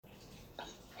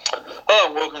Hello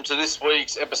and welcome to this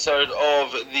week's episode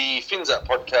of the FinZap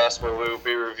podcast, where we will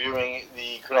be reviewing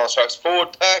the Cronulla Sharks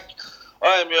forward pack.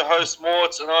 I am your host,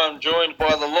 Mort, and I am joined by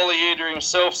the lolly eater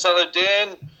himself, son of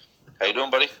Dan. How you doing,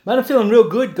 buddy? Mate, I'm feeling real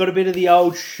good. Got a bit of the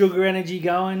old sugar energy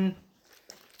going.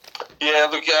 Yeah,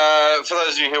 look, for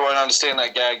those of you who won't understand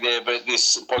that gag there, but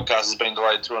this podcast has been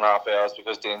delayed 2.5 hours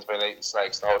because Dan's been eating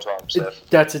snakes the whole time. So.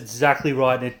 That's exactly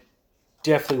right, and it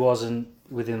definitely wasn't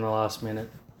within the last minute.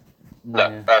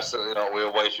 No, absolutely not. We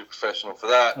are way too professional for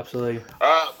that. Absolutely.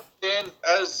 Dan,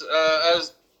 as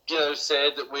you know,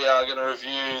 said that we are going to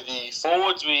review the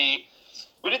forwards. We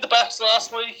did the backs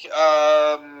last week.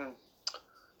 Some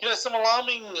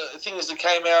alarming things that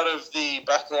came out of the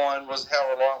back line was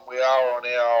how reliant we are on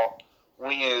our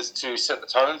wingers to set the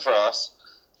tone for us.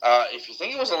 If you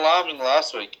think it was alarming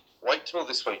last week, wait till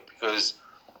this week, because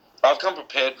I've come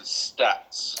prepared with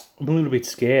stats. I'm a little bit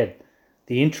scared.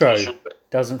 The intro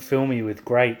doesn't fill me with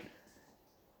great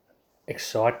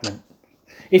excitement.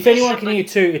 If anyone can hear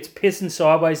too, it's pissing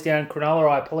sideways down Cronulla.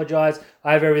 I apologise.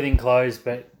 I have everything closed,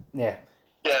 but yeah.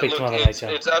 Yeah, look,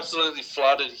 it's absolutely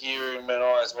flooded here in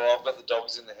Menai as well. I've got the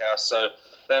dogs in the house, so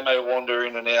they may wander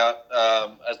in and out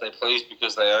as they please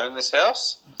because they own this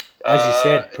house. As you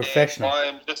said, professional. I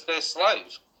am just their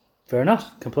slave. Fair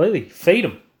enough. Completely. Feed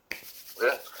them.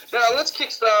 Yeah. Now, let's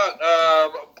kickstart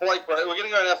Blake Brailey. We're going to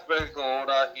go in alphabetical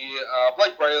order here.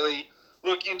 Blake Brailey,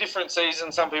 look, in different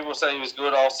seasons, some people say he was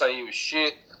good. I'll say he was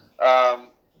shit.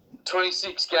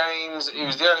 26 games. He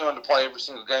was the only one to play every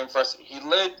single game for us. He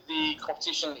led the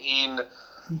competition in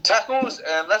tackles,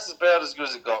 and that's about as good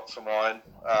as it got for mine.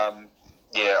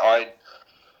 He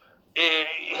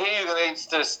either needs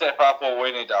to step up or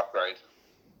we need to upgrade.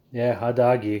 Yeah, hard to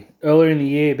argue. Earlier in the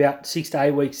year, about 6 to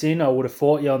 8 weeks in, I would have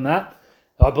fought you on that.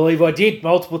 I believe I did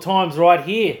multiple times right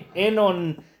here and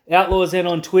on Outlaws and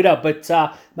on Twitter. But,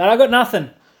 man, I got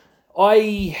nothing.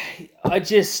 I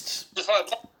just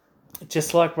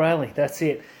like Brailey. That's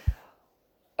it.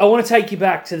 I want to take you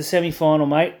back to the semi-final,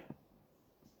 mate.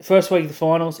 First week of the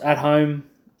finals, at home.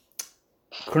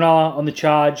 Cronulla on the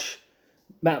charge.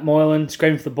 Matt Moylan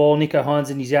screaming for the ball. Nicho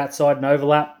Hines and his outside and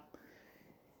overlap.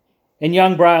 And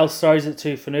young Brails throws it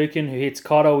to Finucane, who hits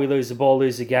Cotto. We lose the ball,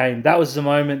 lose the game. That was the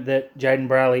moment that Jayden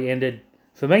Brailey ended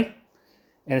for me.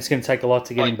 And it's going to take a lot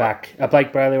to get him back.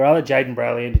 Blake Brailey, rather. Jayden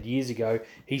Brailey ended years ago.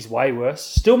 He's way worse.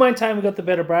 Still maintain we got the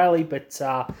better Brailey, but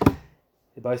they're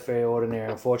both very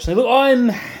ordinary, unfortunately. Look,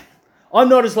 I'm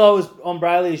not as low on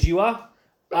Brailey as you are.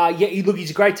 He's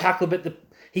a great tackler, but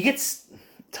he gets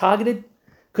targeted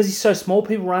because he's so small.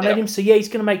 People run at him. So, he's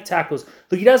going to make tackles.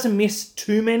 Look, he doesn't miss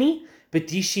too many. But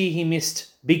this year he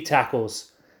missed big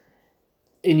tackles.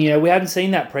 And, we haven't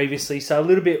seen that previously. So a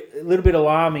little bit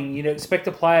alarming. Expect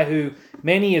a player who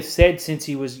many have said since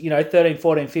he was, 13,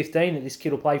 14, 15 that this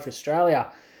kid will play for Australia.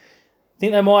 I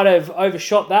think they might have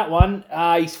overshot that one.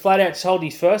 He's flat out sold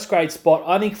his first grade spot.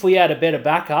 I think if we had a better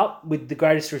backup, with the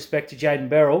greatest respect to Jayden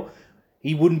Berrell,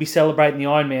 he wouldn't be celebrating the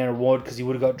Ironman award because he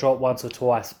would have got dropped once or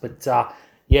twice. But,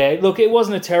 look, it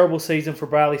wasn't a terrible season for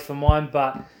Brailey for mine,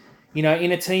 but... in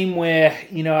a team where,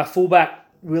 our fullback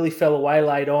really fell away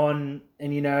late on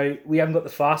and, we haven't got the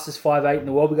fastest 5'8" in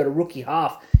the world. We've got a rookie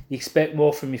half. You expect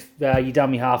more from your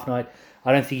dummy half night.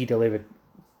 I don't think he delivered.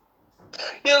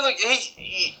 Yeah, look,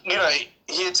 he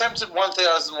attempted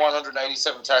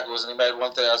 1,187 tackles and he made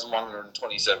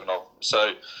 1,127 of them.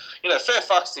 So, fair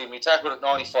fucks to him. He tackled at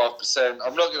 95%.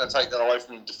 I'm not going to take that away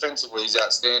from him. Defensively, he's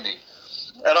outstanding.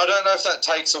 And I don't know if that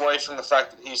takes away from the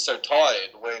fact that he's so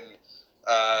tired when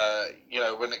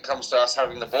it comes to us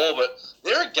having the ball, but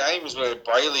there are games where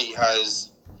Brailey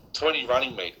has 20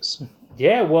 running meters.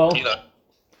 Yeah, well...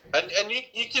 And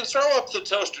you can throw up the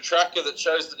Telstra tracker that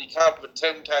shows that he can't put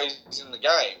 10 Ks in the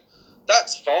game.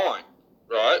 That's fine,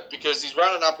 right? Because he's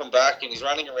running up and back and he's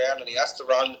running around and he has to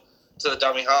run to the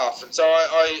dummy half. And so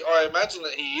I imagine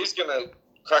that he is going to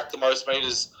crack the most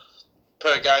meters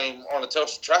per game on a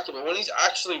Telstra tracker, but when he's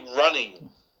actually running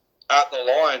at the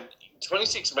line...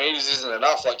 26 metres isn't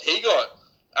enough. Like, he got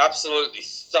absolutely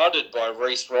thudded by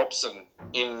Reece Robson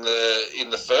in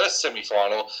the first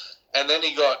semi-final, and then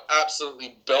he got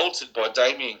absolutely belted by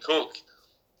Damien Cook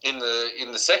in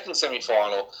the second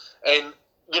semi-final. And,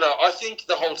 I think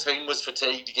the whole team was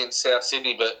fatigued against South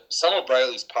Sydney, but some of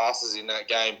Brailey's passes in that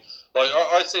game, like,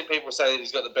 I see people say that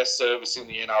he's got the best service in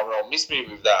the NRL. Miss me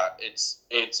with that. It's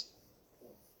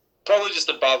probably just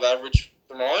above average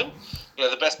for mine.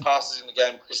 The best passes in the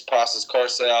game, Chris passes,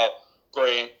 Coruscant,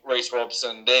 Grant, Reece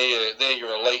Robson, they're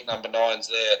your elite number 9s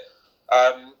there.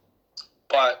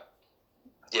 But,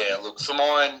 look, for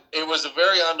mine, it was a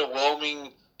very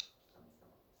underwhelming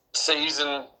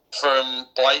season from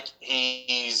Blake.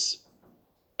 He's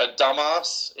a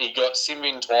dumbass. He got simmed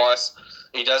in twice.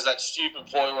 He does that stupid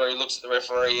point where he looks at the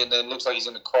referee and then looks like he's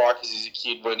going to cry because he's a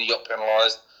kid when he got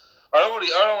penalised. I don't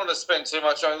want to spend too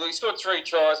much on him. He scored 3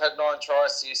 tries, had 9 try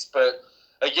assists, but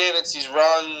again, it's his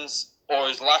runs or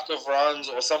his lack of runs,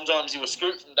 or sometimes he was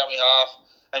scooped from dummy half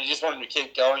and you just want him to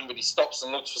keep going, but he stops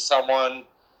and looks for someone.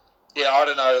 Yeah, I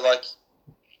don't know. Like,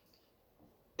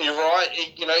 you're right.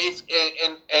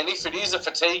 If it is a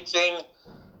fatigue thing,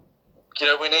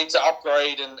 we need to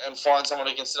upgrade and find someone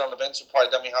who can sit on the bench and play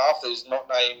dummy half. Who's not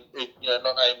named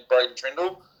Braden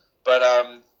Trindle, but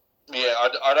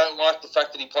I don't like the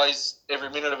fact that he plays every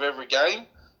minute of every game.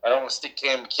 I don't want to stick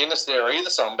Cam McInnes there either,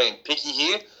 so I'm being picky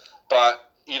here. But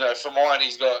for mine,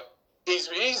 he's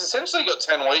essentially got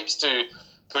 10 weeks to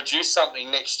produce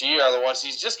something next year. Otherwise,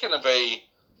 he's just going to be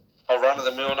a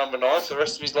run-of-the-mill number 9 for the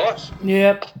rest of his life.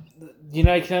 Yep. You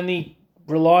can only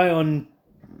rely on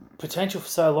potential for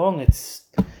so long.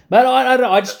 But I don't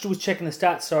know. I just was checking the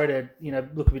stats. Sorry to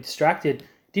look a bit distracted.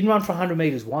 Didn't run for 100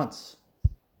 metres once.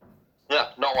 Yeah,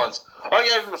 not once. I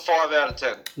gave him a 5 out of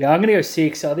 10. Yeah, I'm going to go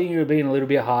 6. I think you're being a little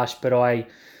bit harsh, but I'm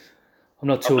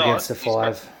not too against the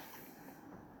 5.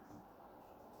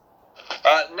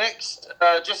 Next,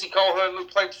 Jesse Colehern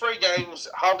played 3 games,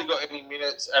 hardly got any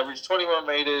minutes, averaged 21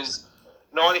 metres,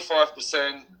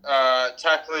 95%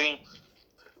 tackling.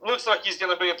 Looks like he's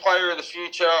going to be a player of the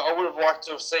future. I would have liked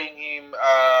to have seen him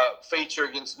feature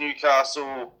against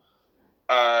Newcastle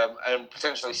and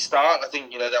potentially start. I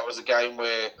think, that was a game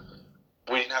where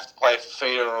we didn't have to play for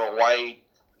Fafita or away.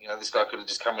 This guy could have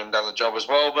just come in and done the job as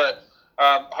well. But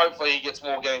hopefully he gets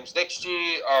more games next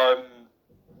year.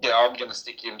 I'm going to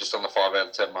stick him just on the 5 out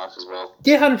of 10 mark as well.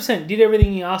 Yeah, 100%. Did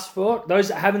everything he asked for. Those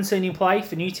that haven't seen him play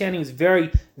for Newtown, he was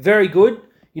very, very good.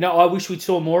 I wish we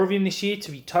saw more of him this year,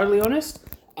 to be totally honest.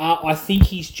 I think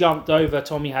he's jumped over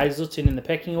Tommy Hazelton in the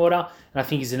pecking order, and I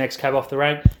think he's the next cab off the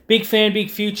rank. Big fan,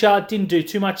 big future. Didn't do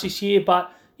too much this year,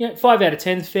 but 5 out of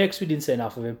 10 is fair because we didn't see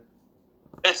enough of him.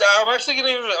 I'm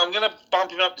going to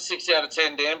bump him up to 6 out of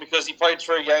 10, Dan, because he played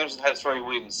 3 games and had 3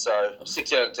 wins, so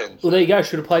 6 out of 10. Well, there you go.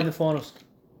 Should have played in the finals.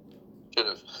 Should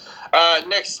have.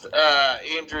 Next,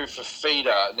 Andrew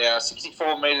Fafita. Now,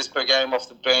 64 metres per game off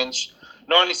the bench,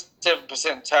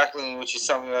 97% tackling, which is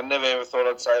something I never ever thought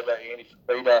I'd say about Andy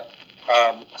Fafita.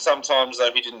 Sometimes, though,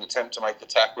 he didn't attempt to make the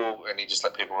tackle and he just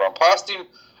let people run past him.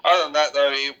 Other than that,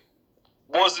 though, it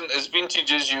wasn't as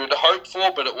vintage as you would hope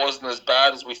for, but it wasn't as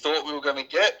bad as we thought we were going to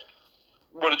get.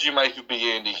 What did you make of Big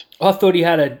Andy? I thought he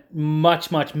had a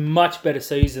much, much, much better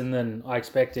season than I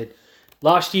expected.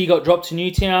 Last year he got dropped to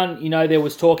Newtown. There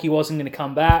was talk he wasn't going to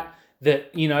come back.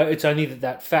 That, it's only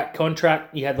that fat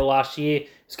contract he had the last year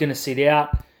is going to sit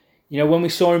out. When we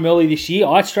saw him early this year,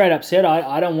 I straight up said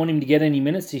I don't want him to get any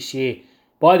minutes this year.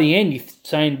 By the end, you're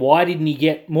saying, why didn't he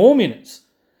get more minutes?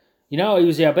 He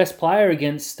was our best player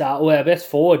against, or our best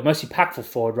forward, most impactful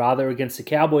forward, rather, against the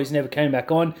Cowboys. Never came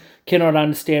back on. Cannot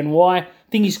understand why. I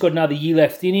think he's got another year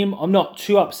left in him. I'm not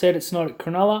too upset it's not at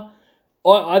Cronulla.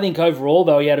 I think overall,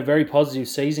 though, he had a very positive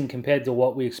season compared to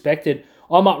what we expected.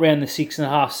 I'm up around the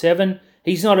 6.5, 7.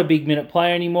 He's not a big minute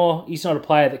player anymore. He's not a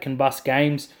player that can bust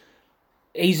games.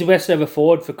 He's the best ever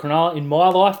forward for Cronulla in my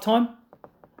lifetime.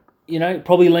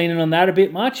 Probably leaning on that a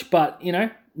bit much, but,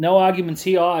 no arguments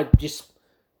here. I just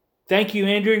thank you,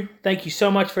 Andrew. Thank you so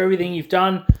much for everything you've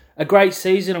done. A great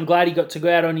season. I'm glad he got to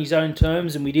go out on his own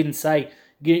terms and we didn't say,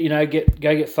 go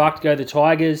get fucked, go the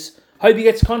Tigers. Hope he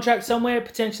gets a contract somewhere,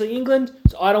 potentially England.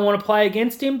 So I don't want to play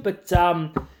against him, but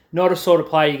not a sort of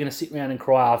player you're going to sit around and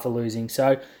cry after losing.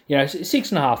 So,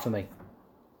 6.5 for me.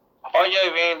 I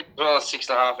gave Andy as well a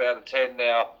 6.5 out of 10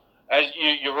 now. As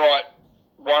you're right,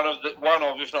 one of,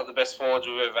 if not the best forwards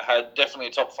we've ever had. Definitely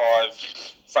a top 5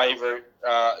 favourite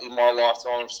in my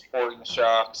lifetime of supporting the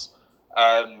Sharks.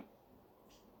 I'm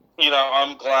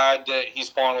glad that his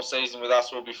final season with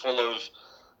us will be full of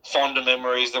fonder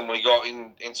memories than we got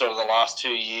in sort of the last 2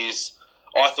 years.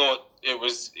 I thought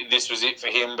this was it for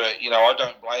him, but I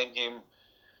don't blame him.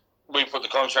 We put the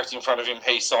contract in front of him,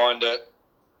 he signed it.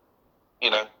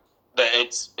 That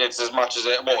it's as much as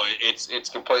it's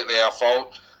completely our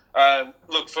fault.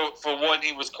 Look, for when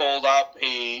he was called up,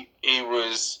 he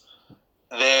was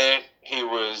there. He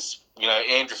was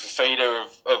Andrew Fafita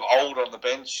of old on the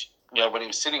bench. When he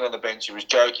was sitting on the bench, he was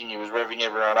joking. He was revving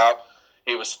everyone up.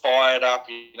 He was fired up.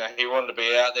 He wanted to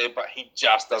be out there, but he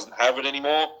just doesn't have it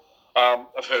anymore.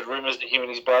 I've heard rumours that him and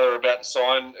his brother are about to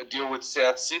sign a deal with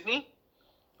South Sydney.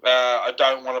 I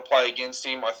don't want to play against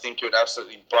him. I think it would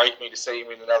absolutely break me to see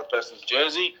him in another person's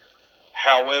jersey.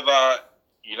 However,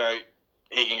 he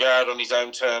can go out on his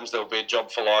own terms. There will be a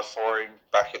job for life for him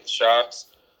back at the Sharks.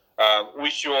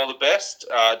 Wish you all the best.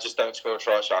 Just don't score a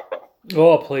try, Sharkbar.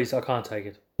 Oh, please, I can't take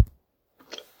it.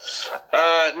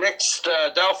 Next,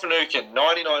 Dale Finucane,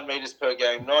 99 metres per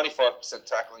game, 95%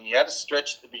 tackling. He had a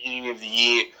stretch at the beginning of the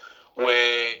year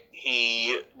where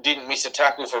he didn't miss a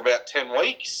tackle for about 10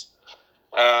 weeks.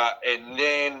 And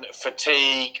then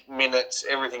fatigue, minutes,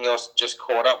 everything else just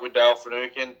caught up with Dale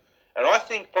Finucane. And I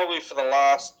think probably for the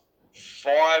last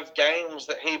 5 games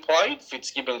that he played,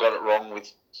 Fitzgibbon got it wrong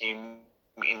with him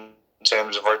in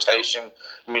terms of rotation,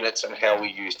 minutes, and how we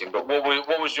used him. But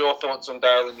what was your thoughts on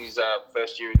Dale in his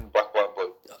first year in Black, White,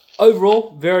 Blue?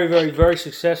 Overall, very, very, very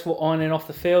successful on and off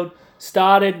the field.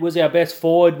 Started, was our best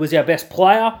forward, was our best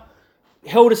player,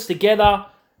 held us together.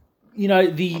 You know,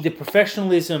 the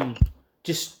professionalism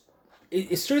just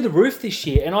it's through the roof this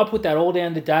year, and I put that all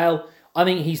down to Dale. I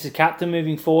think he's the captain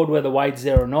moving forward, whether Wade's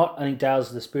there or not. I think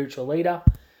Dale's the spiritual leader.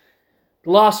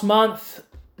 Last month,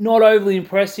 not overly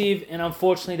impressive, and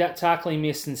unfortunately that tackle he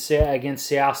missed against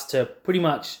South to pretty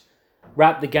much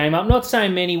wrap the game up. Not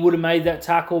saying many would have made that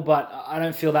tackle, but I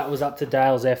don't feel that was up to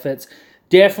Dale's efforts.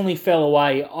 Definitely fell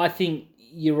away. I think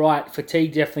you're right,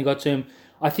 fatigue definitely got to him.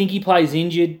 I think he plays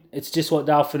injured. It's just what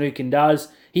Dale Finucane does.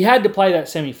 He had to play that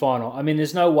semi-final. I mean,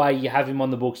 there's no way you have him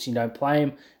on the books and you don't play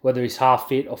him, whether he's half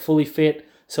fit or fully fit.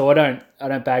 So I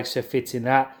don't bag Sir Fitz in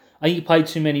that. I think he played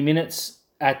too many minutes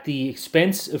at the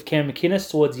expense of Cam McInnes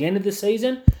towards the end of the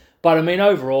season. But I mean,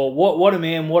 overall, what a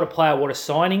man, what a player, what a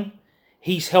signing.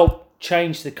 He's helped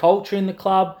change the culture in the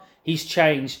club. He's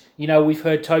changed. You know, we've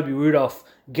heard Toby Rudolph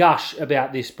gush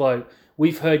about this bloke.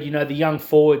 We've heard, the young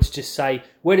forwards just say,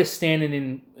 we're just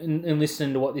standing and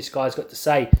listening to what this guy's got to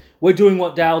say. We're doing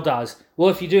what Dale does. Well,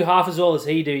 if you do half as well as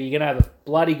he do, you're going to have a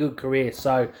bloody good career.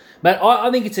 So, but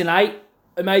I think it's an 8.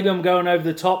 Maybe I'm going over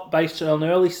the top based on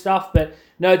early stuff, but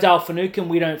no Dale Finucane,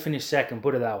 we don't finish second,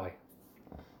 put it that way.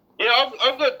 Yeah,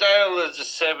 I've got Dale as a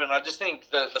 7. I just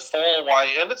think that the fall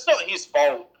away, and it's not his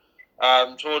fault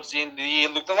towards the end of the year.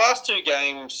 Look, the last 2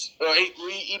 games,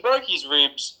 he broke his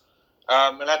ribs.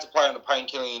 And had to play on a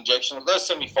painkilling injection. Those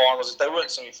semi-finals, if they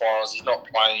weren't semi-finals, he's not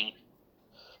playing.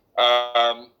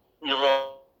 You're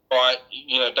right.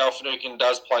 Dale Finucane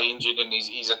does play injured, and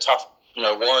he's a tough,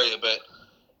 warrior. But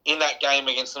in that game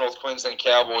against the North Queensland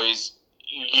Cowboys,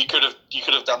 you could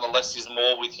have done the less is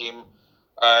more with him.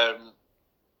 I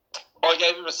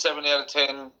gave him a 7 out of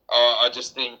 10. I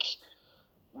just think,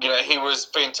 he was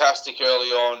fantastic early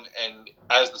on, and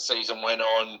as the season went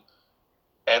on,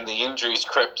 and the injuries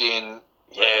crept in,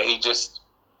 it's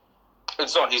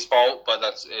not his fault, but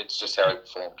it's just how he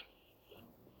performed.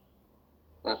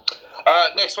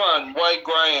 Next one, Wade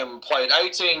Graham played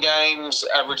 18 games,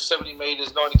 averaged 70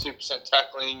 metres, 92%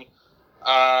 tackling.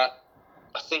 I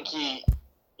think he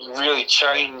really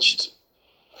changed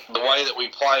the way that we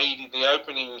played in the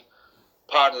opening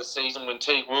part of the season when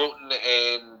Teague Wilton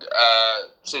and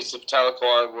Sisif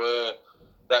Talakai were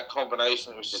that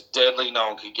combination. It was just deadly. No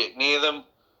one could get near them.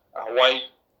 Wade,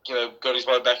 got his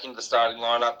way back into the starting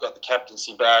lineup, got the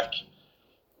captaincy back.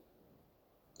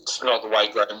 It's not the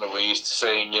Wade Graham that we're used to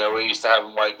seeing. We used to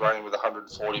have Wade Graham with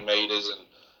 140 metres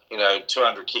and,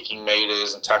 200 kicking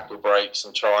metres and tackle breaks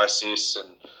and try assists. And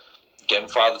again,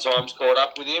 Father Time's caught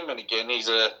up with him. And again, his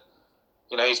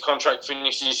contract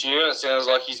finished this year. And it sounds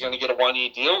like he's going to get a 1-year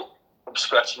deal. I'm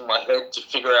scratching my head to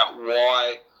figure out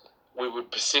why we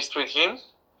would persist with him.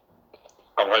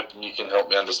 I'm hoping you can help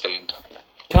me understand.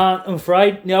 Can't, I'm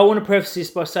afraid. Now, I want to preface this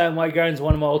by saying Wade Graham's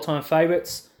one of my all-time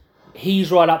favourites.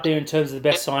 He's right up there in terms of the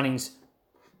best signings.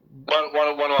 One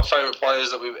of my favourite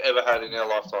players that we've ever had in our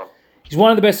lifetime. He's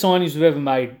one of the best signings we've ever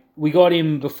made. We got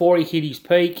him before he hit his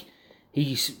peak.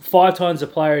 He's 5 times the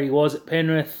player he was at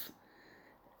Penrith.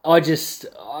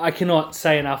 I cannot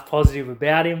say enough positive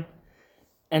about him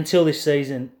until this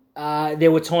season.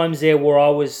 There were times there where I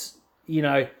was,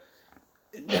 not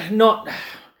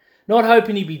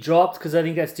hoping he'd be dropped because I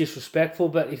think that's disrespectful,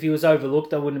 but if he was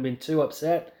overlooked, I wouldn't have been too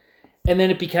upset. And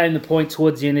then it became the point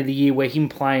towards the end of the year where him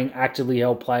playing actively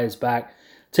held players back.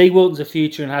 Teague Wilton's a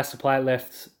future and has to play at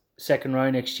left second row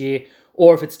next year.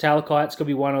 Or if it's Talakai, it's going to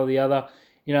be one or the other.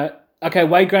 Okay,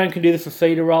 Wade Graham can do the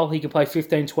Fafita role. He can play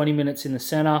 15, 20 minutes in the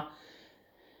centre.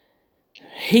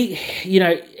 He,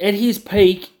 at his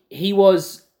peak, he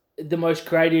was the most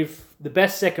creative, the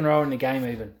best second rower in the game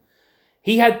even.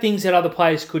 He had things that other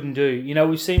players couldn't do.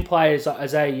 We've seen players like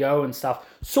Isaiah Yeo and stuff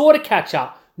sort of catch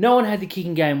up. No one had the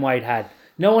kicking game Wade had.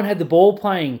 No one had the ball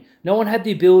playing. No one had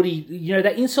the ability,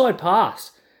 that inside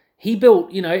pass. He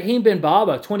built, he and Ben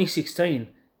Barber, 2016.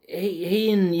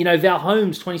 He and, Val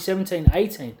Holmes, 2017,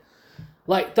 18.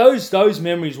 Like, those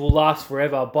memories will last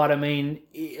forever. But, I mean,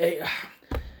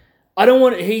 I don't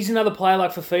want. He's another player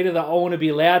like Fafita that I want to be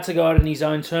allowed to go out on his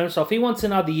own terms. So if he wants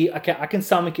another year, okay, I can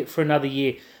stomach it for another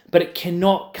year, but it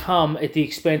cannot come at the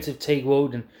expense of Teague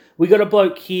Wilden. We got a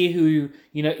bloke here who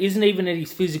isn't even at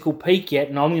his physical peak yet,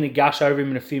 and I'm going to gush over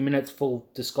him in a few minutes. Full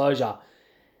disclosure.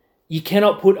 You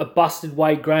cannot put a busted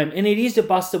Wade Graham, and it is a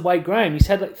busted Wade Graham. He's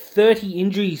had like 30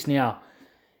 injuries now.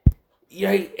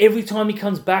 Every time he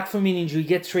comes back from an injury, he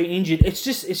gets re-injured. It's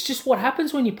just what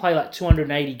happens when you play like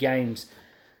 280 games.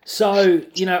 So,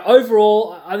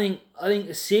 overall, I think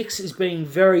a 6 is being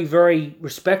very, very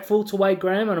respectful to Wade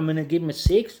Graham, and I'm going to give him a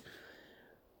 6.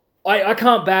 I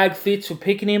can't bag Fitz for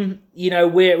picking him.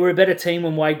 We're a better team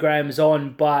when Wade Graham is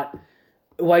on, but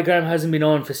Wade Graham hasn't been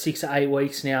on for 6 to 8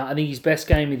 weeks now. I think his best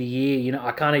game of the year,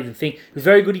 I can't even think. He was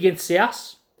very good against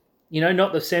South,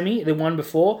 not the semi, the one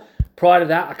before. Prior to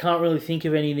that, I can't really think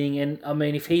of anything. And, I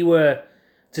mean, if he were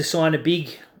to sign a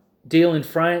big deal in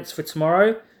France for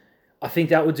tomorrow, I think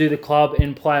that would do the club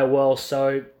and player well.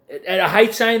 So, and I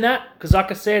hate saying that because,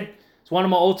 like I said, it's one of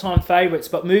my all-time favourites.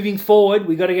 But moving forward,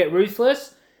 we got to get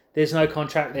ruthless. There's no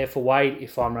contract there for Wade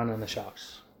if I'm running the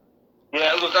Sharks.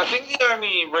 Yeah, look, I think the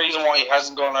only reason why he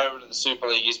hasn't gone over to the Super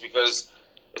League is because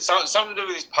it's something to do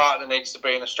with his partner needs to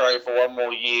be in Australia for one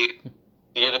more year to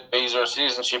get a visa or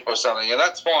citizenship or something, and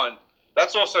that's fine.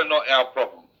 That's also not our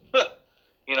problem.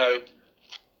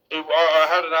 I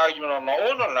had an argument online,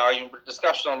 or not an argument, but a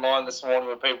discussion online this morning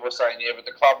where people were saying, yeah, but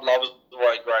the club loves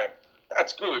Wade Graham.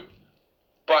 That's good.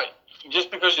 But just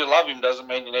because you love him doesn't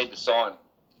mean you need to sign.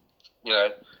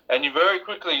 And you very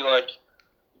quickly,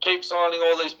 keep signing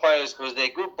all these players because they're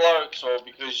good blokes or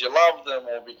because you love them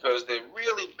or because they're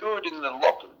really good in the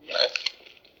locker.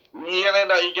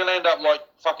 You're gonna end up like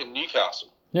fucking Newcastle.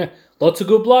 Yeah, lots of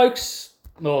good blokes.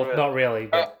 Well, yeah. Not really,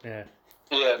 but yeah.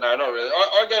 Yeah, no, not really.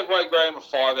 I gave Wade Graham a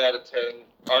 5 out of 10.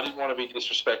 I didn't want to be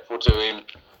disrespectful to him.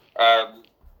 5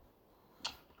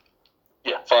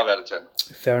 out of 10.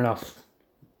 Fair enough.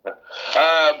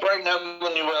 Braden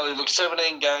Hamlin-Uele, look,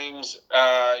 17 games.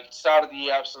 Started the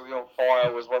year absolutely on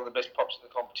fire. Was one of the best props in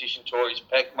the competition. Tore his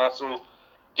pec muscle.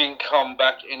 Didn't come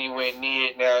back anywhere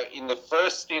near. Now, in the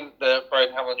first stint that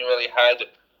Braden Hamlin-Uele had,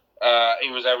 he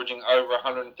was averaging over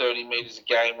 130 metres a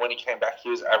game. When he came back, he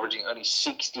was averaging only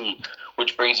 60,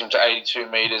 which brings him to 82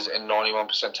 metres and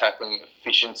 91% tackling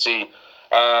efficiency.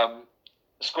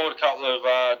 Scored a couple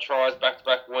of tries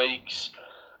back-to-back weeks.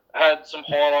 Had some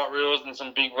highlight reels and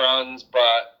some big runs,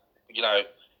 but,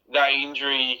 that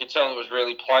injury, you could tell it was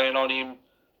really playing on him.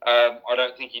 I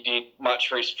don't think he did much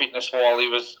for his fitness while he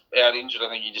was out injured. I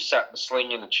think he just sat in the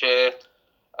sling in the chair.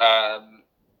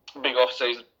 Big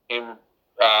off-season him.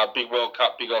 Big World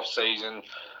Cup, big off-season.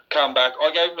 Come back.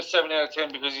 I gave him a 7 out of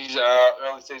 10 because his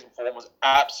early season form was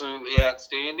absolutely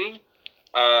outstanding.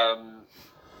 And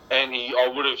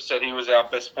I would have said he was our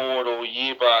best forward all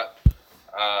year, but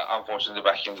unfortunately the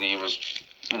back end of the year was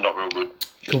not real good.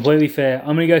 Completely fair.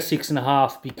 I'm going to go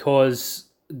 6.5 because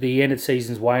the end of the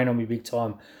season's weighing on me big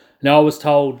time. Now, I was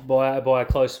told by a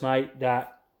close mate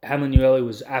that Hamlin-Uele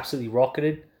was absolutely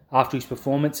rocketed after his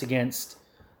performance against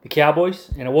the Cowboys,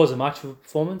 and it wasn't much of a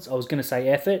performance. I was going to say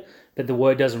effort, but the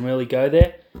word doesn't really go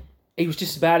there. He was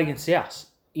just bad against South.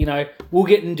 We're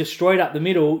getting destroyed up the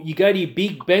middle. You go to your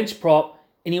big bench prop,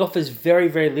 and he offers very,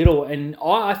 very little. And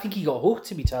I think he got hooked,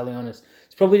 to be totally honest.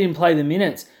 He probably didn't play the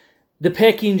minutes. The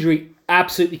pec injury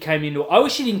absolutely came into it. I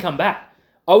wish he didn't come back.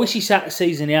 I wish he sat the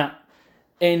season out.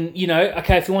 And,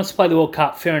 okay, if he wants to play the World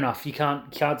Cup, fair enough. You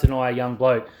can't deny a young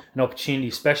bloke an opportunity,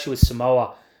 especially with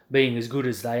Samoa being as good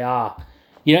as they are.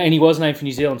 And he was named for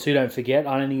New Zealand too, don't forget.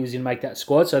 I don't think he was going to make that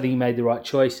squad, so I think he made the right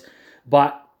choice.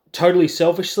 But totally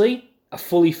selfishly, a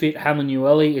fully fit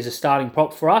Hamlin-Uele is a starting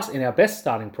prop for us and our best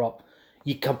starting prop.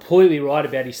 You're completely right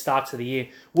about his start to the year.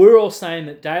 We're all saying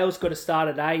that Dale's got to start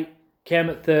at 8,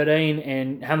 Cam at 13,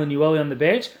 and Hamlin-Uele on the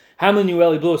bench.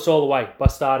 Hamlin-Uele blew us all away by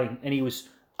starting, and he was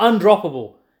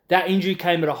undroppable. That injury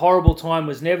came at a horrible time,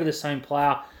 was never the same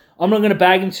player. I'm not going to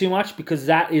bag him too much because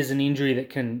that is an injury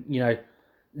that can,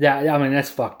 that's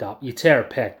fucked up. You tear a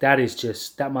pec.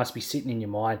 That must be sitting in your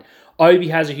mind. Obi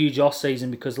has a huge off season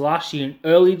because last year and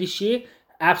early this year,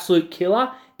 absolute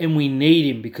killer, and we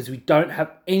need him because we don't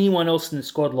have anyone else in the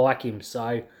squad like him.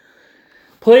 So,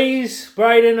 please,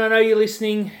 Braden, I know you're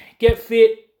listening. Get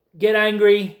fit, get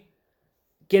angry,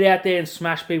 get out there and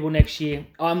smash people next year.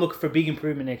 I'm looking for a big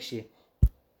improvement next year.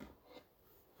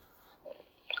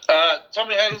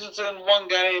 Tommy Hazelton, one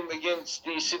game against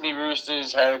the Sydney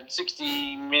Roosters, had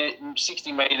 60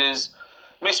 metres,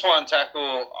 missed one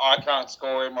tackle. I can't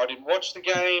score him. I didn't watch the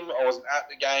game. I wasn't at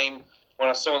the game. When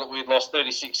I saw that we'd lost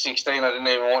 36-16, I didn't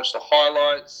even watch the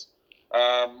highlights.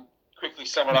 quickly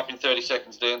sum it up in 30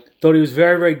 seconds, Dan? Thought he was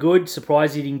very, very good.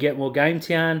 Surprised he didn't get more game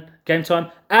time.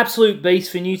 Absolute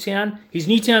beast for Newtown. His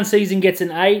Newtown season gets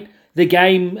an 8. The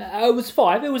game, it was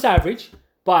 5. It was average.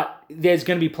 But there's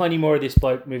going to be plenty more of this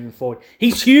bloke moving forward.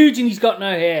 He's huge and he's got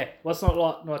no hair. What's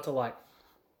not to like?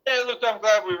 Yeah, look, I'm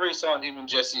glad we re-signed him and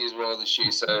Jesse as well this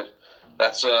year. So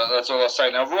that's all I'll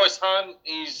say. Now, Royce Hunt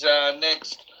is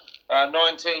next.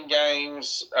 19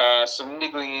 games, some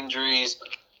niggling injuries.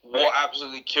 What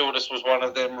absolutely killed us was one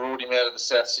of them ruled him out of the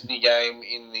South Sydney game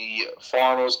in the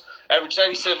finals. Averaged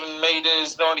 87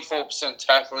 metres, 94%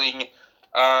 tackling.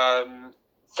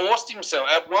 Forced himself.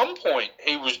 At one point,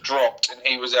 he was dropped and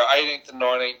he was our 18th and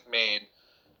 19th man,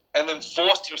 and then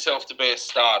forced himself to be a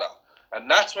starter. And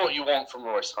that's what you want from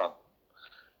Royce Hunt.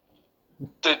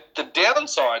 The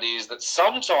downside is that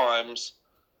sometimes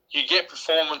you get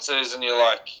performances and you're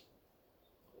like,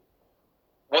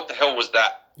 what the hell was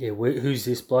that? Yeah, who's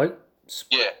this bloke?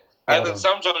 Yeah. And then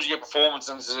sometimes you get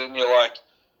performances and you're like,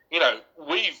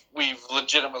 we've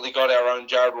legitimately got our own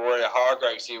Jared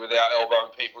Warrior-Hargreaves here without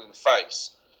elbowing people in the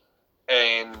face.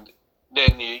 And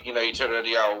then you turn around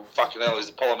and fucking hell, he's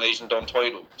a Polynesian Don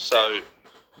Tweedle. So,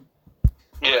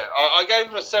 yeah, I gave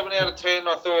him a 7 out of 10.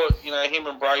 I thought, him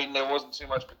and Braden, there wasn't too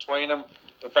much between them.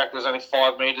 In fact, there's only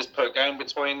 5 metres per game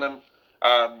between them.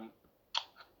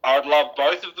 I'd love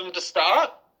both of them to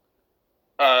start.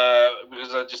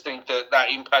 Because I just think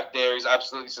that impact there is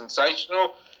absolutely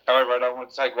sensational. However, I don't want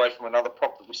to take away from another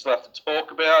prop that we still have to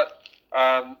talk about.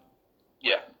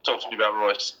 Talk to me about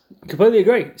Royce. Completely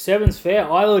agree. 7's fair.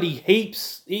 I thought he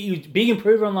was big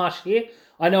improver on last year.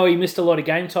 I know he missed a lot of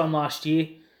game time last year.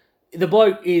 The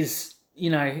bloke is,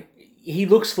 he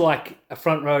looks like a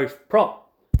front row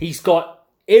prop. He's got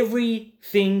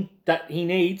everything that he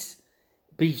needs,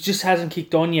 but he just hasn't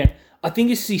kicked on yet. I think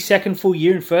this is his second full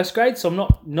year in first grade, so I'm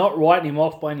not writing him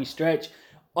off by any stretch.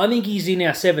 I think he's in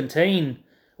our 17,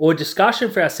 or discussion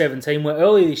for our 17, where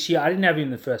earlier this year I didn't have him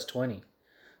in the first 20.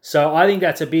 So I think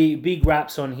that's a big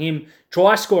raps on him.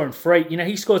 Try scoring freak.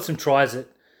 He scored some tries that,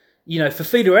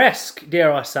 Fafita-esque,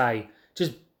 dare I say,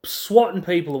 just swatting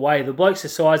people away. The bloke's the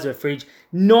size of a fridge.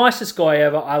 Nicest guy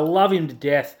ever. I love him to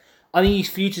death. I think his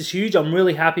future's huge. I'm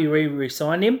really happy we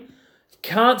re-signed him.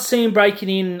 Can't see him breaking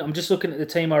in. I'm just looking at the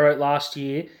team I wrote last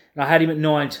year, and I had him at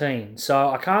 19. So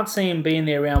I can't see him being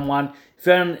there round 1.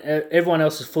 Everyone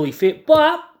else is fully fit,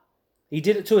 but he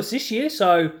did it to us this year,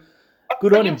 so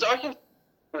good on him. I can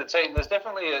the team. There's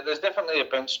definitely a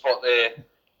bench spot there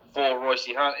for Royce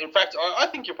Hunt. In fact, I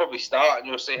think you'll probably start, and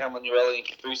you'll see how Manueli and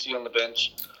Kafusi on the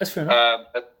bench. That's fair enough.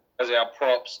 As our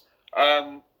props.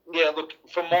 Look,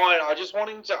 for mine, I just want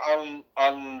him to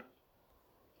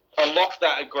unlock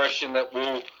that aggression that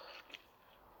will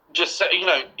just say,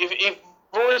 if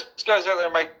Royce goes out there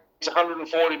and makes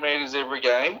 140 metres every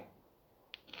game,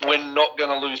 we're not going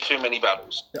to lose too many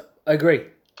battles. Yeah, I agree.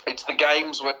 It's the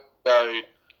games where you go,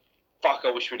 fuck,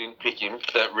 I wish we didn't pick him,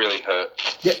 that really hurt.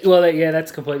 Yeah,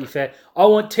 that's completely fair. I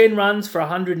want 10 runs for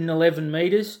 111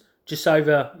 metres, just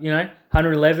over,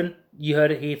 111. You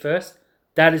heard it here first.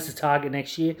 That is the target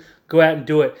next year. Go out and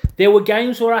do it. There were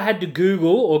games where I had to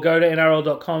Google or go to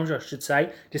NRL.com, I should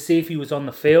say, to see if he was on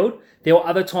the field. There were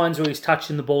other times where he's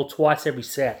touching the ball twice every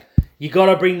set. You got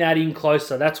to bring that in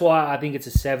closer. That's why I think it's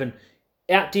a 7.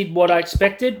 Outdid what I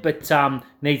expected, but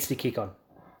needs to kick on.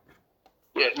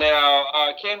 Yeah,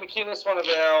 now, Cam McInnes, one of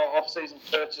our off-season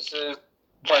purchases,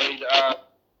 played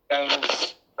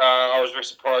games. I was very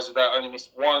surprised with that. Only missed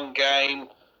 1 game.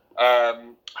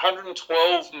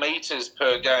 112 metres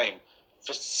per game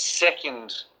for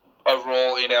second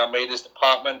overall in our metres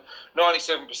department.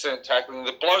 97% tackling.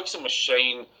 The bloke's a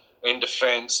machine in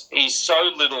defence. He's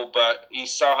so little, but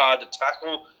he's so hard to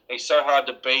tackle. He's so hard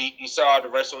to beat. He's so hard to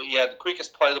wrestle. He had the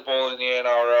quickest play the ball in the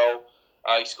NRL.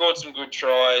 He scored some good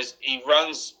tries. He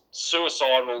runs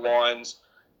suicidal lines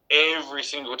every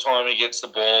single time he gets the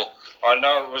ball. I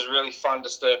know it was really fun to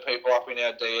stir people up in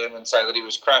our DM and say that he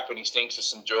was crap and he stinks for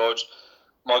St. George.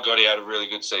 My God, he had a really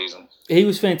good season. He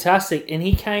was fantastic, and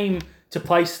he came to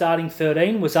play starting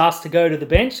 13, was asked to go to the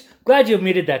bench. Glad you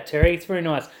admitted that, Terry. It's very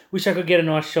nice. Wish I could get a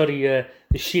nice shot of the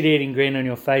shit-eating grin on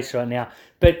your face right now.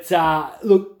 But,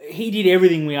 look, he did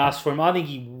everything we asked for him. I think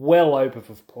he well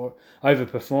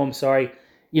overperformed. Sorry.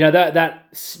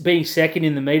 That being second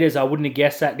in the metres, I wouldn't have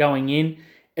guessed that going in.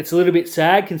 It's a little bit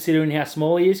sad considering how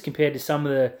small he is compared to some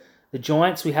of the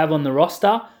giants we have on the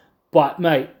roster. But,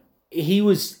 mate, he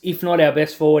was, if not our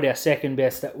best forward, our second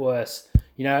best at worst.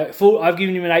 I've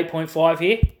given him an 8.5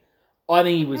 here. I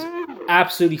think he was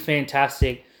absolutely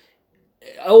fantastic.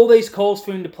 All these calls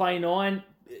for him to play 9,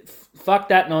 fuck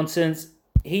that nonsense.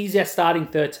 He's our starting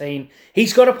 13.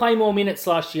 He's got to play more minutes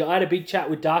last year. I had a big chat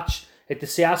with Dutch at the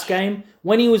South game.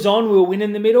 When he was on, we were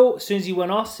winning the middle. As soon as he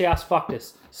went off, South fucked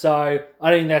us. So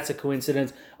I don't think that's a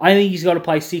coincidence. I think he's got to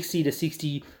play 60 to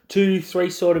 62, 3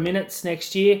 sort of minutes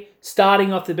next year.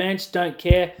 Starting off the bench, don't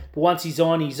care. But once he's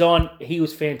on, he's on. He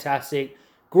was fantastic.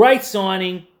 Great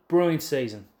signing, Bruins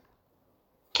season.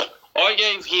 I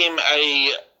gave him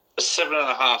a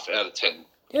 7.5 out of 10.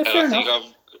 Yeah, fair enough.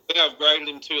 I think I've graded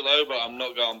him too low, but I'm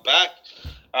not going back.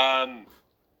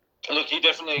 Look, he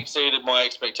definitely exceeded my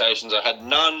expectations. I had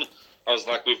none. I was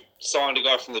like, we've signed a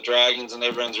guy from the Dragons, and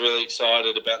everyone's really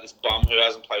excited about this bum who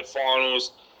hasn't played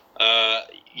finals.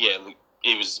 Look,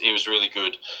 he was really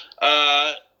good.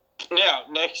 Now,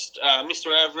 next, Mr.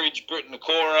 Average, Britain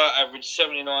Nakora, averaged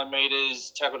 79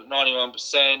 metres, tackled at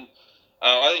 91%.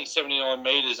 I think 79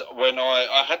 metres. When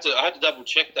I had to double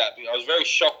check that, because I was very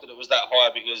shocked that it was that high,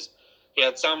 because he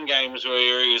had some games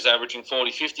where he was averaging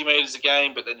 40, 50 metres a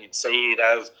game, but then you'd see he'd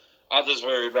have others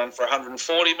where he'd run for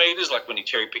 140 metres, like when he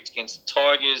cherry-picked against the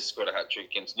Tigers, scored a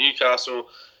hat-trick against Newcastle.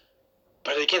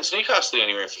 But against Newcastle, he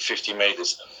only ran for 50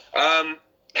 metres.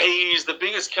 He's the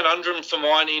biggest conundrum for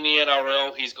mine in the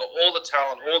NRL. He's got all the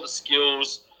talent, all the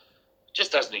skills,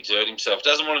 just doesn't exert himself,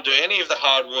 doesn't want to do any of the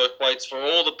hard work, waits for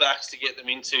all the backs to get them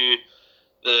into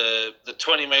the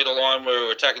 20-metre line where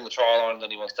we're attacking the try line, and then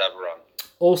he wants to have a run.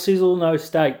 All sizzle, no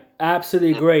steak.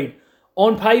 Absolutely agreed.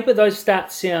 On paper, those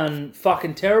stats sound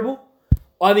fucking terrible.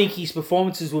 I think his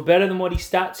performances were better than what his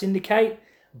stats indicate,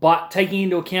 but taking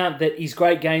into account that his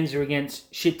great games are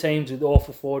against shit teams with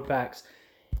awful forward packs.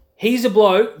 He's a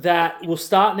bloke that will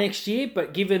start next year,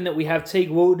 but given that we have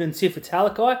Teague Wilton and Sifa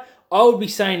Talakai, I would be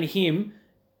saying to him,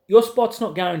 your spot's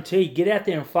not guaranteed. Get out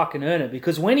there and fucking earn it,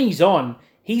 because when he's on,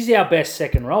 he's our best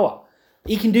second rower.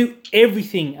 He can do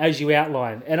everything as you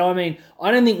outlined. And I mean,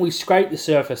 I don't think we've scraped the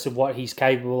surface of what he's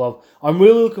capable of. I'm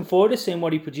really looking forward to seeing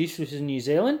what he produces in New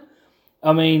Zealand.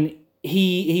 I mean,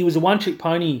 he was a one-trick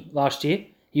pony last year.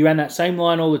 He ran that same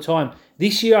line all the time.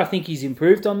 This year, I think he's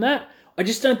improved on that. I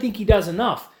just don't think he does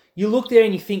enough. You look there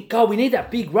and you think, God, we need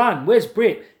that big run. Where's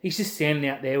Britt? He's just standing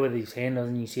out there with his hand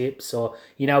on his hips, or,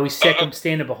 he's second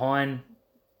standing behind.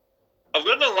 I've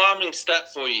got an alarming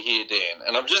stat for you here, Dan,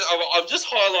 and I've just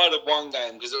highlighted one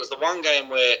game, because it was the one game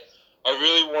where I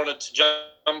really wanted to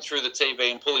jump through the TV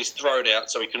and pull his throat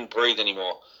out so he couldn't breathe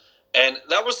anymore. And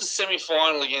that was the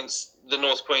semi-final against the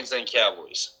North Queensland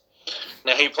Cowboys.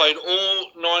 Now, he played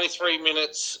all 93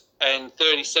 minutes and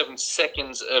 37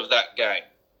 seconds of that game.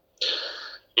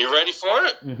 You ready for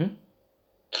it? Mm-hmm.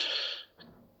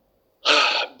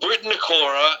 Britt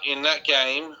Nakora in that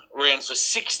game ran for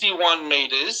 61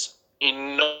 metres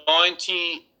in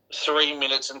 93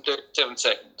 minutes and 37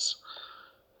 seconds.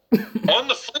 On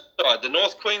the flip side, the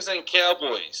North Queensland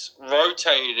Cowboys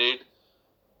rotated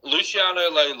Luciano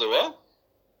Leilua,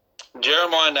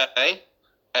 Jeremiah Nay,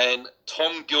 and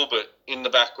Tom Gilbert in the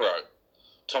back row.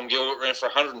 Tom Gilbert ran for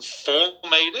 104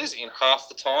 metres in half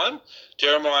the time.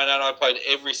 Jeremiah Nanai played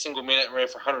every single minute and ran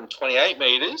for 128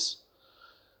 metres.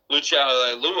 Luciano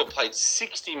Leilua played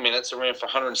 60 minutes and ran for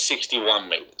 161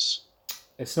 metres.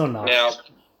 It's not enough. Now,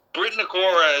 Britt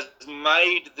Nakora has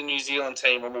made the New Zealand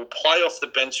team and will play off the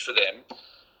bench for them.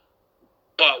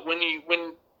 But when he's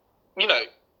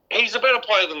a better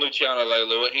player than Luciano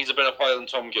Leilua, he's a better player than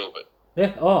Tom Gilbert.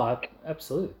 Yeah,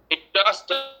 absolutely. He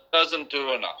just doesn't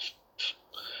do enough.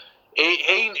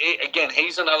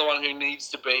 He's another one who needs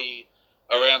to be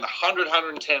around the 100,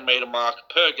 110 metre mark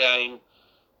per game.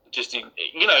 Just,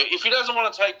 if he doesn't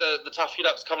want to take the tough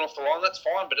hit-ups coming off the line, that's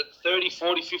fine. But at the 30,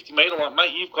 40, 50 metre line,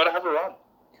 mate, you've got to have a run.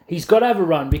 He's got to have a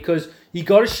run, because you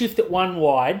got to shift it one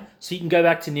wide so you can go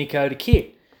back to Nico to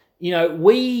kick.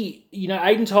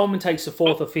 Aiden Tolman takes the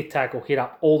fourth or fifth tackle hit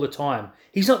up all the time.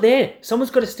 He's not there.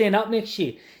 Someone's got to stand up next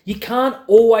year. You can't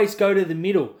always go to the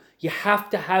middle. You have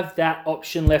to have that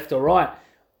option left or right.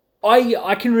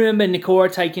 I can remember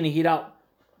Nakora taking a hit up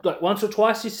like once or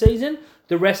twice this season.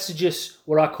 The rest are just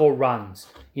what I call runs.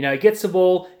 He gets the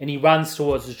ball and he runs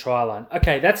towards the try line.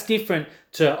 Okay, that's different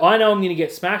to, I know I'm going to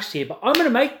get smashed here, but I'm going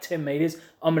to make 10 metres.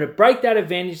 I'm going to break that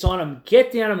advantage line. I'm going to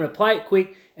get down. I'm going to play it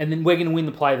quick, and then we're going to win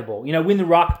the play of the ball. Win the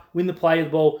ruck, win the play of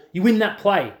the ball. You win that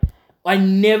play. I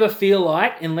never feel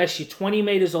like, unless you're 20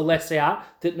 metres or less out,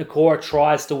 that Nakora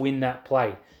tries to win that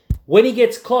play. When he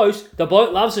gets close, the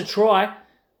bloke loves a try.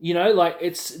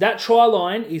 It's that try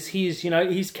line is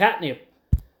his catnip.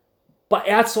 But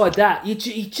outside that, he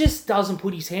just doesn't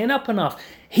put his hand up enough.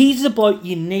 He's the bloke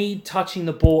you need touching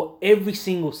the ball every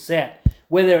single set.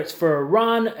 Whether it's for a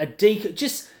run, a decoy,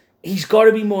 he's got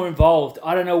to be more involved.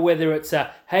 I don't know whether it's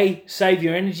hey, save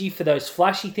your energy for those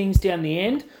flashy things down the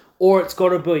end, or it's got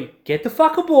to be, get the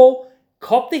fucking ball,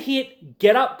 cop the hit,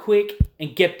 get up quick,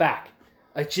 and get back.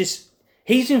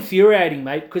 He's infuriating,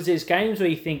 mate, because there's games where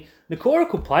you think Nakora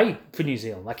could play for New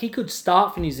Zealand. Like, he could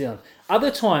start for New Zealand. Other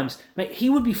times, mate, he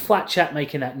would be flat chat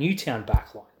making that Newtown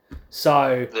backline.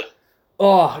 So,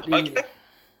 I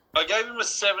gave him a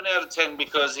 7 out of 10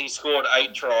 because he scored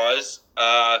 8 tries.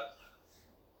 5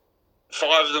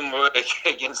 of them were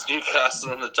against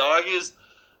Newcastle and the Tigers.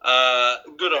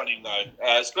 Good on him,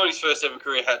 though. Scored his first ever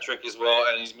career hat-trick as well,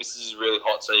 and his missus is really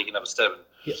hot, so you can have a 7.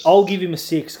 Yeah, I'll give him a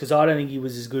 6 because I don't think he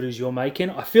was as good as you're making.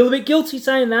 I feel a bit guilty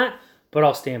saying that, but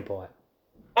I'll stand by it.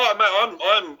 Oh,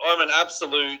 mate, I'm an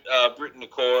absolute Briton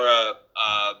Nakora,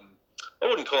 I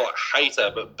wouldn't call it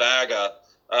hater, but bagger.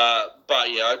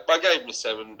 But, yeah, I gave him a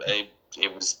 7. He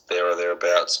was there or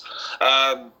thereabouts.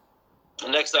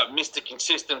 Next up, Mr.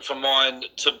 Consistent for mine,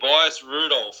 Tobias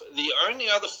Rudolph, the only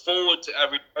other forward to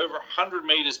average over 100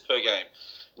 metres per game.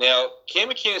 Now, Cam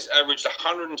McInnes averaged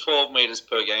 112 metres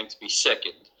per game to be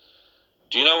second.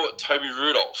 Do you know what Toby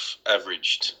Rudolph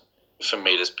averaged for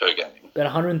metres per game? About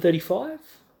 135?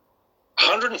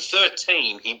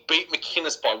 113. He beat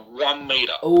McInnes by 1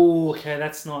 metre. Oh, okay,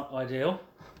 that's not ideal.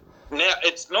 Now,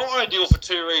 it's not ideal for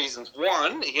 2 reasons.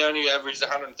 One, he only averaged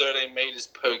 113 metres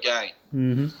per game.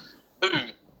 Mm-hmm. 2,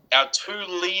 our 2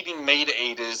 leading metre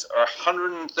eaters are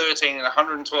 113 and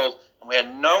 112, and we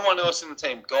had no one else in the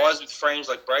team. Guys with frames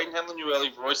like Braden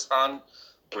Hamlin-Uele, Royce Hunt,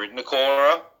 Britt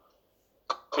Nakora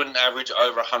couldn't average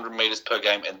over 100 metres per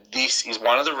game, and this is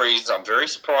one of the reasons I'm very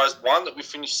surprised, one, that we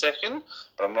finished second,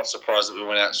 but I'm not surprised that we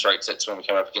went out straight sets when we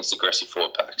came up against aggressive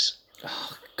forward packs.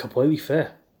 Oh, completely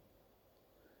fair.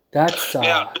 That's,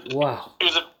 now, wow. It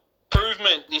was an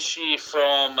improvement this year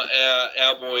from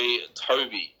our boy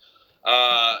Toby.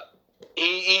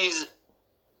 His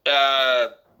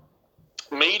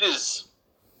meters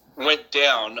went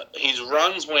down, his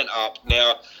runs went up.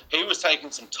 Now, he was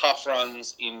taking some tough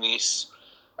runs in this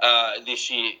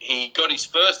year. He got his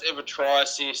first ever try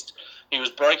assist. He was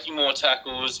breaking more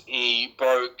tackles. They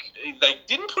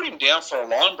didn't put him down for a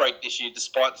line break this year,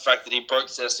 despite the fact that he broke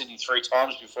South Sydney 3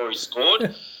 times before he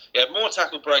scored. He had more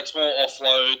tackle breaks, more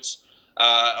offloads,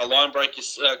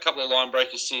 a couple of line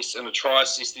break assists, and a try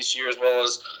assist this year, as well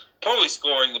as probably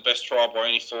scoring the best try by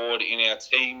any forward in our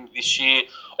team this year.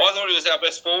 I thought he was our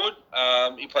best forward.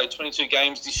 He played 22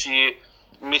 games this year,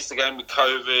 missed a game with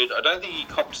COVID. I don't think he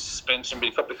copped suspension, but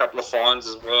he copped a couple of fines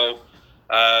as well.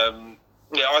 I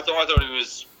thought he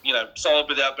was, solid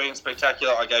without being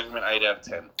spectacular. I gave him an 8 out of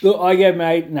 10. Look, I gave him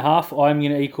an 8.5. I'm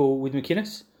going to equal with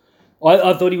McInnes.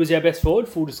 I thought he was our best forward,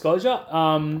 full disclosure.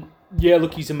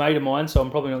 Look, he's a mate of mine, so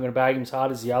I'm probably not going to bag him as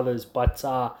hard as the others, but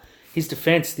his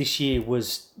defence this year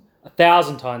was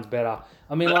 1,000 times better.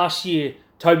 I mean, last year,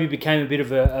 Toby became a bit of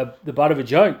the butt of a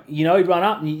joke. He'd run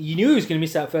up, and you knew he was going to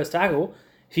miss that first tackle.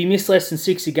 If he missed less than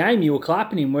 6 a game, you were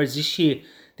clapping him, whereas this year,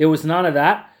 there was none of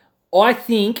that. I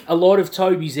think a lot of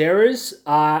Toby's errors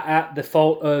are at the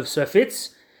fault of Sir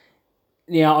Fitz.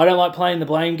 Now, I don't like playing the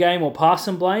blame game or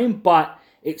passing blame, but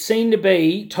it seemed to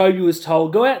be Toby was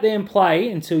told, go out there and play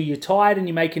until you're tired and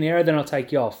you make an error, then I'll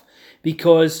take you off.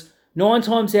 Because 9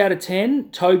 times out of 10,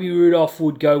 Toby Rudolph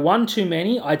would go one too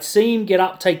many. I'd see him get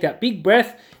up, take that big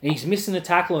breath, and he's missing the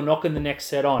tackle and knocking the next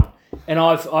set on. And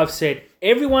I've said,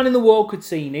 everyone in the world could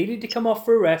see he needed to come off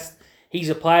for a rest. He's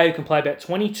a player who can play about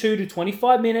 22 to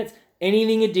 25 minutes.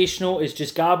 Anything additional is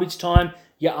just garbage time.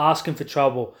 You're asking for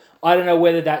trouble. I don't know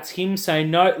whether that's him saying,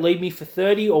 no, leave me for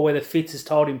 30, or whether Fitz has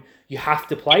told him, you have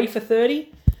to play for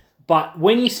 30. But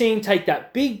when you see him take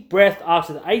that big breath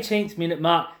after the 18th minute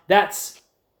mark, that's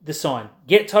the sign.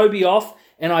 Get Toby off,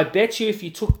 and I bet you if you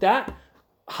took that,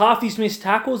 half his missed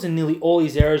tackles and nearly all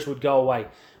his errors would go away.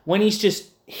 When he's just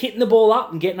hitting the ball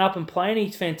up and getting up and playing,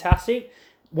 he's fantastic.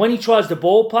 When he tries the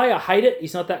ball play, I hate it.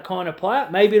 He's not that kind of player.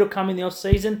 Maybe it'll come in the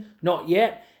off-season. Not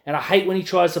yet. And I hate when he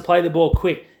tries to play the ball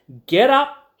quick. Get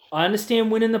up. I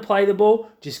understand winning the play the ball.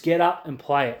 Just get up and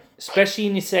play it, especially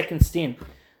in your second stint.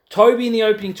 Toby in the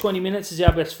opening 20 minutes is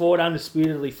our best forward,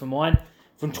 undisputedly for mine.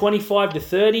 From 25 to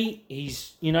 30,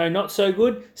 he's, not so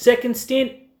good. Second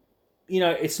stint,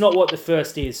 it's not what the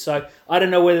first is. So I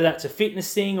don't know whether that's a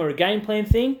fitness thing or a game plan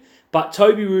thing, but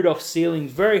Toby Rudolph's ceiling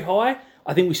is very high.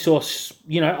 I think we saw,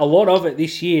 a lot of it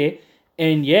this year.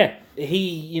 And,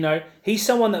 he's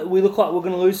someone that we look like we're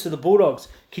going to lose to the Bulldogs.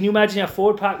 Can you imagine our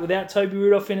forward pack without Toby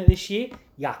Rudolph in it this year?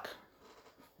 Yuck.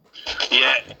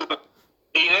 Yeah.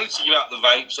 He needs to give up the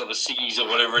vapes or the ciggies or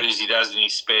whatever it is he does in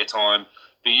his spare time.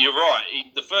 But you're right.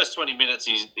 The first 20 minutes,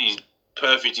 he's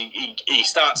perfect. He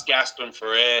starts gasping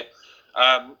for air.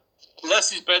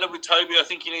 Less is better with Toby. I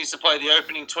think he needs to play the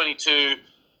opening 22,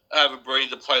 have a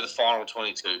breather, play the final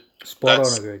 22. Spot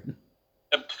on, agreed.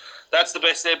 that's the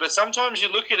best there. But sometimes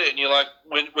you look at it and you're like,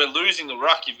 when we're losing the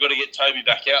ruck, you've got to get Toby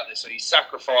back out there. So you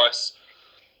sacrifice,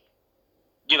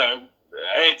 you know,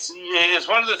 it's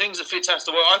one of the things that Fitz has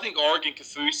to work. I think Oregon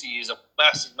Kafusi is a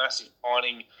massive, massive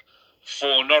finding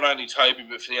for not only Toby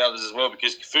but for the others as well,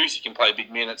 because Kafusi can play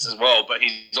big minutes as well, but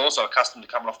he's also accustomed to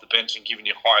coming off the bench and giving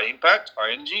you high impact,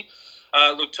 high energy.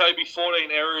 Look, Toby,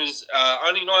 14 errors,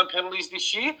 only 9 penalties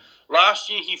this year. Last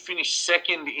year, he finished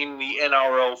second in the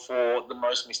NRL for the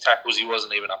most missed tackles. He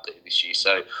wasn't even up there this year.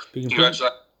 So, congratulations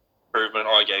on the improvement.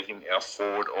 I gave him our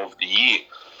forward of the year.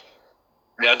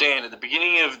 Now, Dan, at the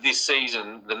beginning of this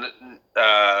season,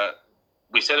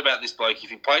 we said about this bloke, if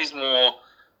he plays more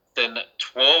than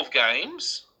 12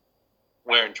 games,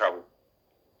 we're in trouble.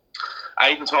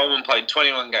 Aiden Tolman played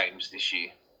 21 games this year.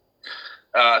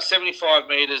 75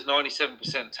 metres,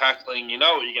 97% tackling. You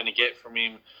know what you're going to get from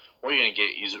him. What you're going to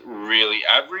get is really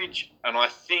average. And I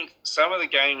think some of the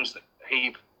games that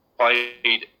he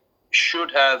played should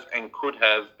have and could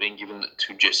have been given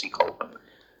to Jesse Colton.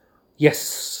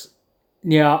 Yes.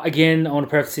 Now, again, I want to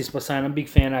preface this by saying I'm a big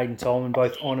fan of Aiden Tolman,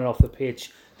 both on and off the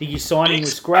pitch. I think his signing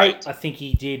was great. I think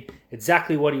he did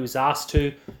exactly what he was asked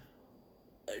to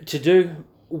do.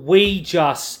 We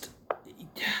just,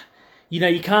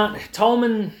 you can't,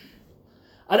 Tolman,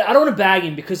 I don't want to bag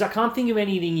him because I can't think of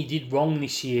anything he did wrong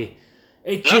this year.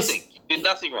 He did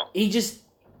nothing wrong.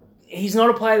 He's not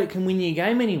a player that can win you a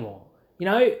game anymore.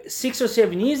 6 or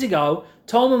 7 years ago,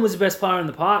 Tolman was the best player in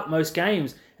the park most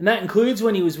games, and that includes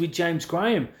when he was with James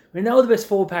Graham. I mean, they were the best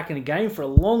forward pack in the game for a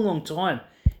long, long time.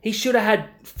 He should have had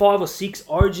 5 or 6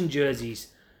 Origin jerseys.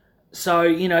 So,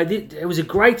 it was a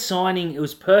great signing. It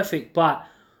was perfect, but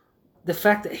the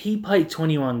fact that he played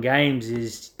 21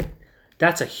 games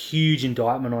that's a huge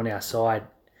indictment on our side.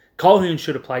 Colquhoun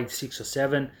should have played 6 or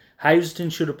 7.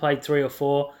 Hazelton should have played 3 or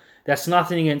 4. That's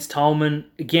nothing against Tolman.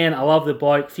 Again, I love the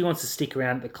bloke. If he wants to stick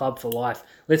around at the club for life,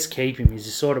 let's keep him. He's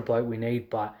the sort of bloke we need,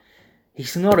 but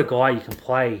he's not a guy you can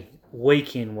play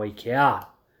week in, week out.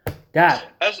 That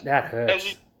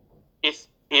hurts.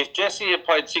 If Jesse had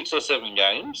played 6 or 7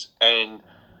 games and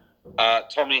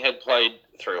Tommy had played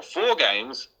 3 or 4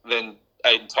 games, then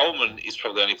Aiden Tolman is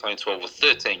probably only playing 12 or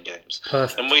 13 games.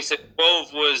 Perfect. And we said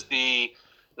 12 was the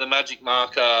magic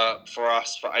marker for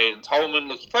us for Aiden Tolman.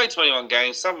 Look, he played 21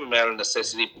 games, some of them out of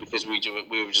necessity because we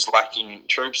were just lacking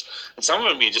troops, and some of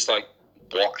them you're just like,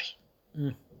 why?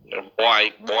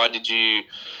 Why did you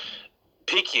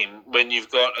pick him when you've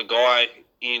got a guy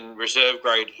in reserve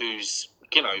grade who's,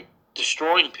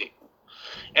 destroying people?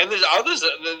 And there's others.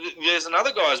 There's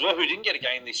another guy as well who didn't get a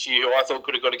game this year who I thought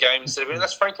could have got a game instead of him.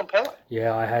 That's Franklin Pele.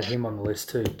 Yeah, I had him on the list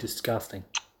too. Disgusting.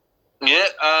 Yeah.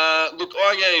 Look,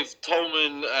 I gave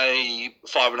Tolman a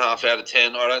 5.5 out of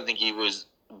 10. I don't think he was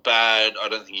bad. I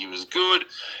don't think he was good.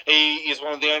 He is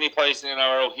one of the only players in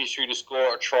NRL history to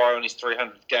score a try on his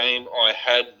 300th game. I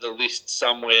had the list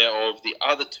somewhere of the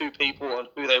other 2 people and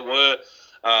who they were.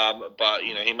 But,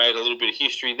 he made a little bit of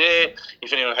history there.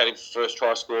 If anyone had his first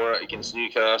try scorer against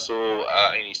Newcastle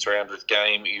in his 300th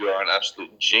game, you are an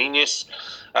absolute genius.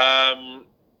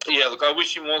 Look, I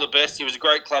wish him all the best. He was a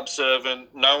great club servant.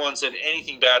 No one said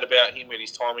anything bad about him at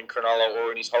his time in Cronulla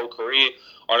or in his whole career.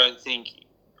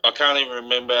 I can't even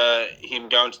remember him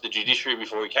going to the judiciary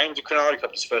before he came to Cronulla. He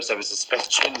got his first ever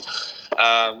suspension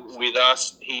with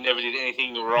us. He never did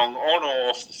anything wrong on or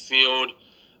off the field.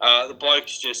 The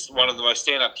bloke's just one of the most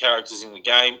stand-up characters in the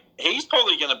game. He's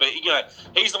probably going to be,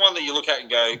 he's the one that you look at and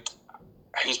go,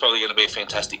 he's probably going to be a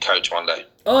fantastic coach one day.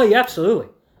 Oh, yeah, absolutely.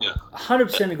 Yeah.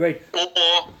 100% agreed.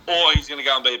 Or he's going to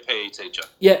go and be a PE teacher.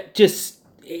 Yeah,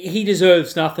 he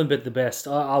deserves nothing but the best.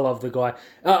 I love the guy.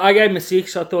 I gave him a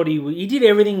 6. I thought he did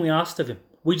everything we asked of him.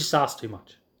 We just asked too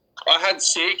much. I had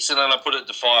 6 and then I put it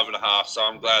to 5.5, so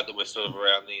I'm glad that we're sort of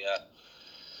around the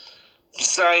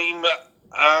same...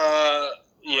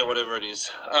 whatever it is.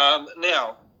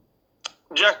 Now,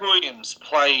 Jack Williams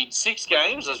played 6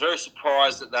 games. I was very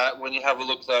surprised at that. When you have a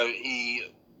look, though,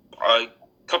 I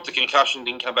copped a concussion,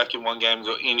 didn't come back in one game,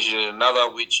 got injured in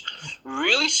another, which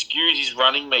really skewed his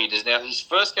running meters. Now, his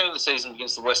first game of the season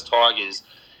against the West Tigers,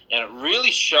 and it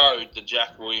really showed the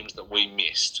Jack Williams that we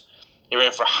missed. He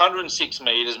ran for 106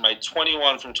 metres, made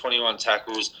 21 from 21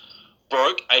 tackles,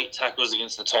 broke 8 tackles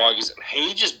against the Tigers, and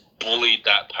he just bullied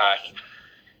that pack.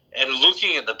 And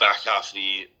looking at the back half of the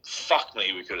year, fuck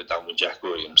me, we could have done with Jack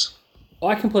Williams.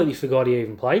 I completely forgot he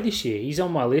even played this year. He's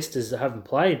on my list as I haven't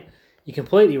played. You're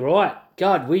completely right.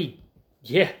 God, we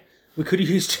could have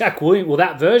used Jack Williams. Well,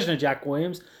 that version of Jack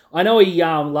Williams. I know he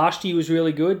last year was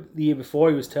really good. The year before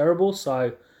he was terrible.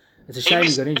 So it's a shame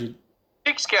he got injured.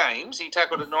 6 games, he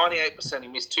tackled at 98%. He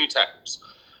missed 2 tackles.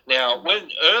 Now, when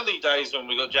early days when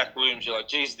we got Jack Williams, you're like,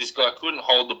 geez, this guy couldn't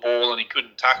hold the ball and he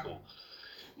couldn't tackle.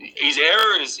 His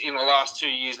errors in the last 2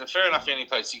 years, and fair enough, he only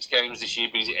played 6 games this year,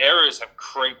 but his errors have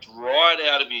creeped right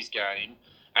out of his game,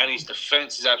 and his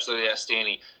defence is absolutely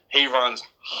outstanding. He runs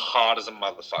hard as a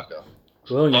motherfucker.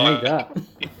 Well, you need that.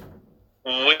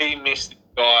 We miss the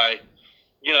guy.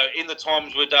 You know, in the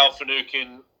times where Dale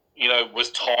Finucane, you know,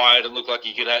 was tired and looked like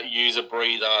he could use a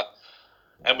breather,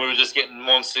 and we were just getting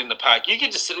monster in the pack. You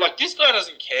could just like, this guy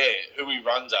doesn't care who he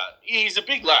runs at. He's a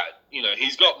big lad. You know,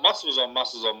 he's got muscles on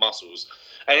muscles on muscles,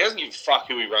 and he doesn't give a fuck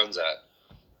who he runs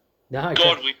at. No,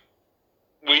 God,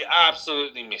 we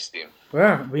absolutely missed him.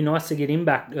 Well, it'd be nice to get him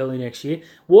back early next year.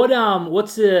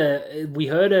 What's we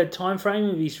heard a time frame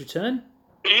of his return?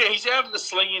 Yeah, he's out of the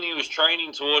sling and he was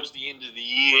training towards the end of the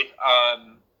year.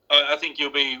 I think he'll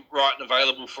be right and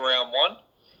available for round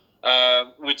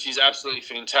 1, which is absolutely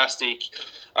fantastic.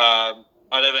 I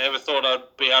never ever thought I'd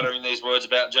be uttering these words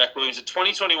about Jack Williams. The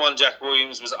 2021 Jack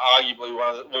Williams was arguably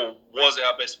was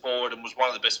our best forward and was one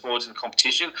of the best forwards in the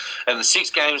competition. And the 6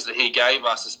 games that he gave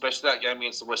us, especially that game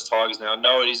against the West Tigers. Now I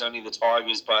know it is only the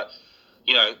Tigers, but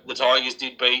you know the Tigers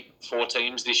did beat 4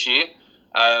 teams this year.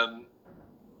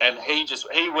 And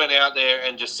he went out there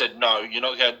and just said, no, you're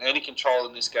not getting any control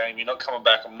in this game. You're not coming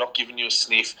back. I'm not giving you a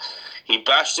sniff. He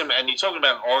bashed him. And you're talking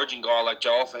about an origin guy like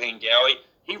Joel Fahengawi.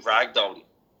 He ragdolled him.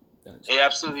 He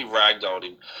absolutely ragdolled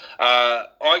him.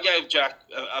 I gave Jack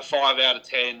a 5 out of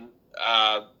 10,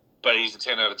 but he's a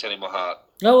 10 out of 10 in my heart.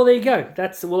 Oh, well, there you go.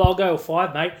 I'll go with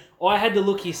 5, mate. I had to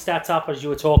look his stats up as you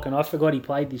were talking. I forgot he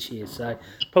played this year, so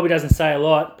probably doesn't say a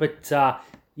lot. But,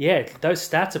 yeah, those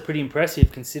stats are pretty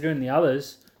impressive considering the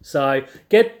others. So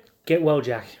get well,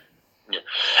 Jack. Yeah.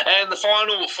 And the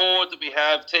final forward that we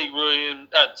have, Teague Wilton.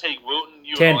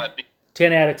 You 10. and I are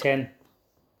 10 out of 10.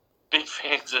 big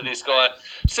fans of this guy.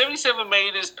 77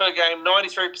 metres per game,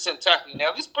 93% tackling.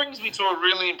 Now, this brings me to a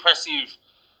really impressive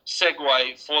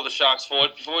segue for the Sharks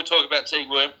forward. Before we talk about Teague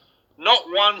Wilton, not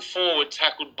one forward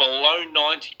tackled below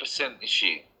 90% this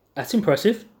year. That's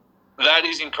impressive. That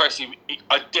is impressive.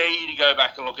 I dare you to go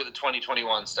back and look at the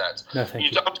 2021 stats. No,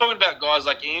 thank you. I'm talking about guys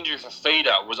like Andrew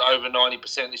Fafita was over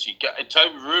 90% this year.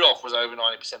 Toby Rudolph was over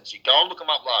 90% this year. Go and look them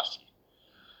up last year.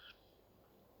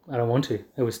 I don't want to.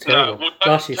 It was terrible. No,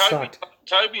 last year sucked.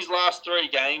 Toby's last 3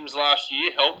 games last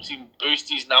year helped him boost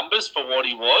his numbers for what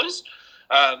he was.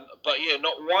 But yeah,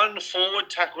 not one forward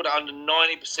tackled under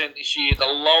 90% this year. The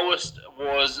lowest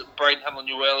was Braden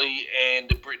Hamlin-Uele and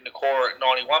Britton Nakora at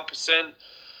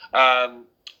 91%.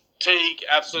 Teague,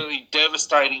 absolutely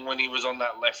devastating when he was on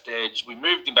that left edge. We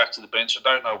moved him back to the bench. I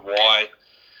don't know why.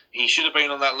 He should have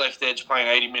been on that left edge playing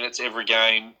 80 minutes every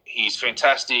game. He's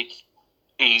fantastic.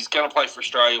 He's going to play for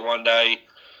Australia one day.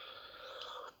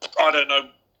 I don't know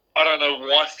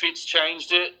why Fitz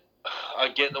changed it. I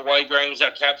get the way Graham's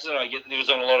our captain. I get that he was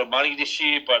on a lot of money this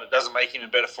year, but it doesn't make him a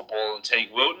better footballer than Teague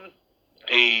Wilton.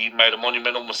 He made a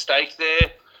monumental mistake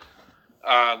there.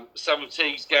 Some of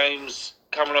Teague's games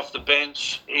coming off the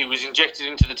bench, he was injected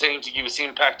into the team to give us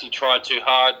impact. He tried too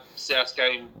hard. South's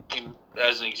game,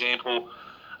 as an example.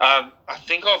 I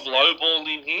think I've lowballed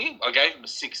him here. I gave him a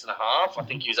 6.5. I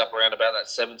think he was up around about that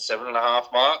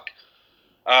 7.5 mark.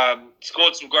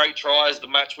 Scored some great tries. The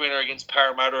match winner against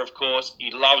Parramatta, of course.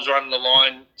 He loves running the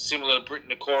line, similar to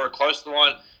Britton Nakora close to the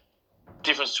line.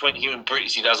 Difference between him and Britt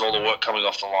is he does all the work coming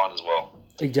off the line as well.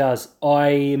 He does. I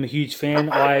am a huge fan.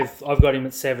 I've got him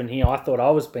at 7 here. I thought I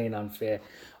was being unfair,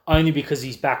 only because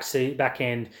he's back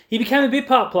end. He became a bit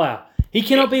part player. He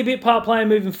cannot be a bit part player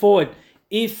moving forward.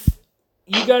 If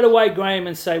you go to Wade Graham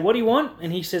and say, what do you want?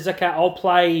 And he says, okay, I'll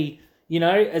play,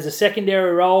 as a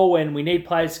secondary role when we need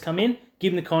players to come in,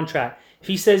 give him the contract. If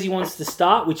he says he wants to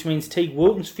start, which means Teague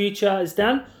Wilton's future is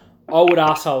done, I would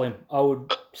arsehole him. I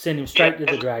would send him straight to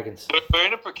the Dragons. We're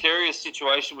in a precarious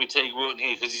situation with Teague Wilton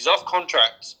here because he's off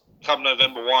contract come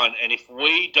November 1, and if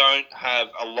we don't have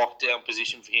a lockdown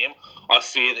position for him, I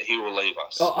fear that he will leave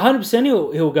us.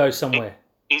 100% he'll go somewhere.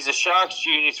 He's a Sharks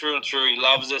junior through and through. He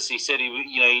loves us. He said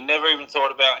he never even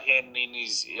thought about handing in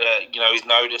his his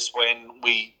notice when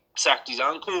we sacked his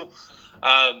uncle.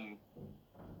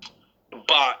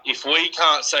 But if we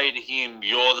can't say to him,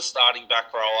 you're the starting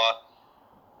back rower,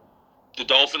 the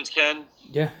Dolphins can.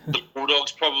 Yeah. The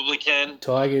Bulldogs probably can.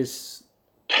 Tigers.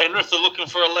 Penrith are looking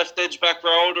for a left edge back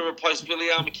rower to replace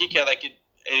Viliame Kikau.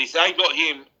 If they got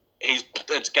him,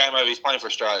 it's game over. He's playing for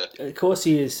Australia. Of course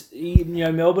he is.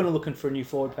 Melbourne are looking for a new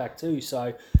forward pack too.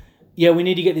 So, yeah, we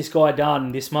need to get this guy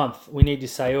done this month. We need to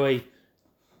say, oi,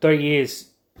 3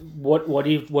 years. What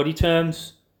he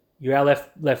terms? You're our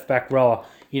left back rower.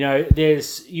 You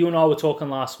and I were talking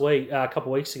last week, a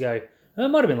couple of weeks ago. It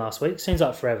might have been last week. Seems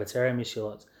like forever, Terry. I miss you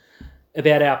lots.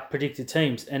 about our predicted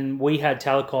teams, and we had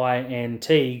Talakai and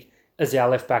Teague as our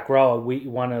left back rower,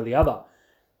 one or the other.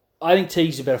 I think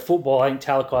Teague's a better footballer. I think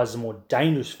Talakai is a more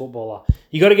dangerous footballer.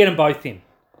 You got to get them both in.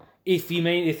 If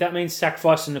that means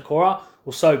sacrificing Nakora,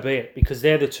 well, so be it, because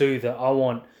they're the two that I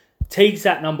want. Teague's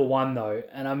that number one, though.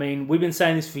 And, I mean, we've been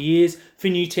saying this for years. For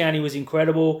Newtown, he was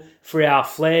incredible. For our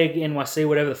flag, NYC,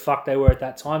 whatever the fuck they were at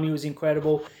that time, he was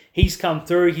incredible. He's come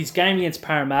through. His game against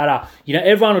Parramatta,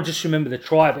 everyone will just remember the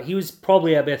try, but he was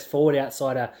probably our best forward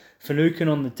outside of Finucane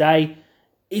on the day.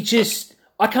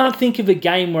 I can't think of a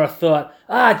game where I thought,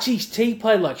 geez, Teague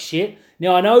played like shit.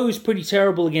 Now, I know he was pretty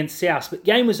terrible against South, but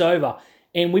game was over.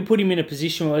 And we put him in a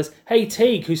position where it was, hey,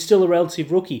 Teague, who's still a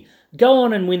relative rookie, go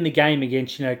on and win the game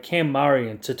against, Cam Murray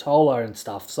and Totola and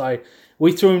stuff. So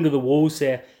we threw him to the wolves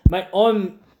there. Mate,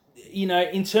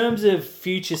 in terms of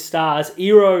future stars,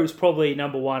 Ero is probably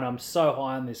number one. I'm so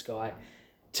high on this guy.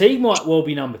 Teague might well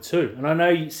be number two. And I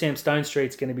know Sam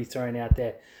Stonestreet's going to be thrown out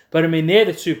there. But, I mean, they're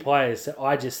the two players that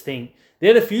I just think,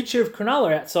 they're the future of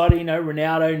Cronulla outside of,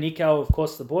 Ronaldo, Nico, of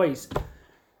course, the boys.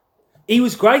 He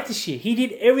was great this year. He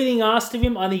did everything asked of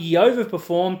him. I think he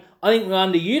overperformed. I think we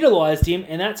underutilised him,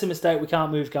 and that's a mistake we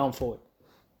can't move going forward.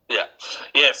 Yeah,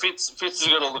 Fitz has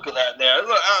got to look at that now.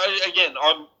 Look, again,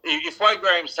 if Wade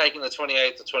Graham's taking the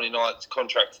 28th or 29th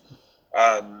contract,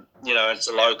 it's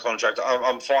a low contract.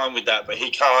 I'm fine with that, but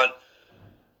he can't.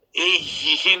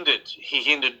 He hindered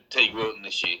Teague Wilton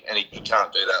this year, and he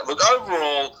can't do that. Look,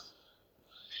 overall,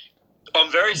 I'm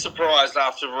very surprised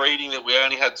after reading that we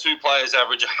only had two players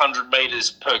average 100 metres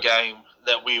per game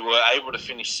that we were able to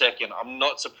finish second. I'm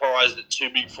not surprised that two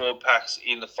big forward packs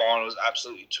in the finals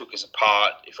absolutely took us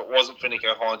apart. If it wasn't for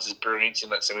Nico Hines' appearance in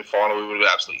that semi-final, we would have been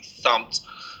absolutely thumped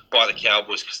by the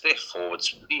Cowboys because they're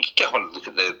forwards. You go and look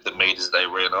at the metres they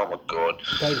ran. Oh, my God.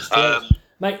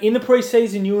 Mate, in the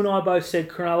pre-season, you and I both said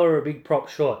Cronulla are a big prop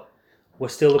short. We're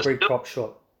still a big prop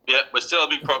short. Yeah, we're still a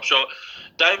big prop short.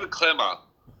 David Clemmer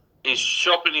is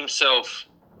shopping himself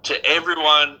to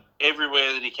everyone,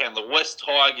 everywhere that he can. The West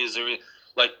Tigers are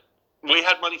we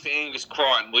had money for Angus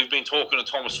Crichton. We've been talking to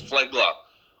Thomas Flegler.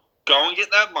 Go and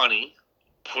get that money,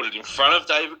 put it in front of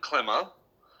David Clemmer,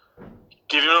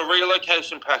 give him a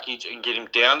relocation package, and get him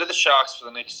down to the Sharks for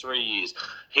the next 3 years.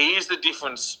 He is the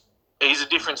difference. He's a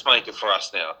difference maker for us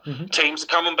now. Mm-hmm. Teams are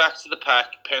coming back to the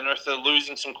pack. Penrith are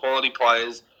losing some quality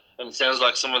players, and it sounds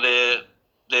like some of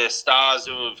their stars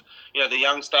who have, the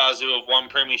young stars who have won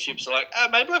premierships are like,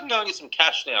 maybe I can go and get some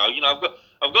cash now.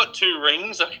 I've got 2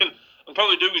 rings. I'll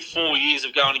probably do with 4 years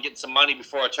of going and getting some money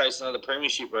before I chase another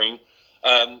premiership ring.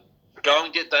 Go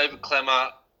and get David Clemmer,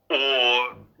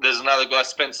 or there's another guy,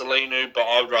 Spencer Lenu, but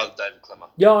I would rather David Clemmer.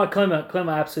 Yeah,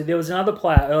 Clemmer, absolutely. There was another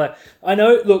player earlier. I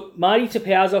know, look, Marty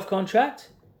Tapau's off contract.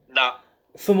 No.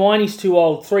 For mine, he's too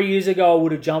old. 3 years ago, I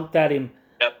would have jumped at him.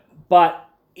 Yep. But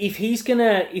if he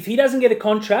doesn't get a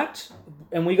contract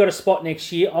and we got a spot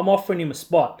next year, I'm offering him a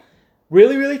spot.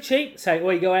 Really, really cheap. Say,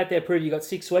 you go out there, prove you got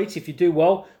 6 weeks. If you do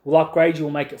well, we'll upgrade you,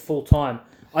 we'll make it full time.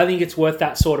 I think it's worth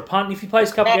that sort of punt. And if he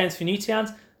plays a couple of games for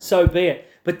Newtowns, so be it.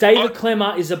 But David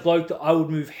Clemmer is a bloke that I would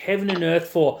move heaven and earth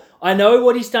for. I know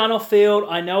what he's done off field.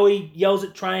 I know he yells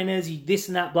at trainers, he this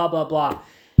and that, blah, blah, blah.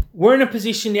 We're in a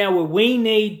position now where we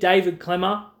need David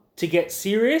Clemmer to get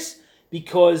serious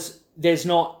because there's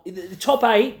not... The top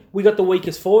 8, we got the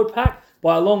weakest forward pack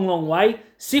by a long, long way.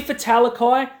 Sifa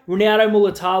Talakai, Ronaldo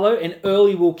Mulatalo, and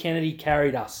early Will Kennedy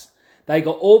carried us. They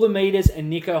got all the metres and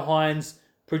Nico Hines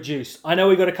produced. I know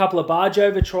we got a couple of barge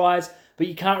over tries, but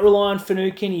you can't rely on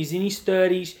Finucane. He's in his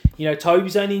 30s.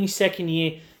 Toby's only in his second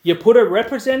year. You put a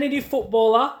representative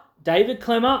footballer, David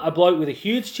Clemmer, a bloke with a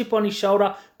huge chip on his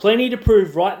shoulder, plenty to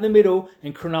prove right in the middle,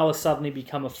 and Cronulla suddenly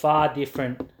become a far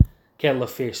different kettle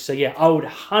of fish. So, yeah, I would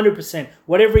 100%,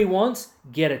 whatever he wants,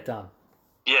 get it done.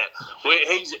 Yeah,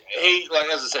 as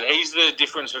I said, he's the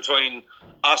difference between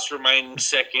us remaining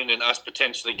second and us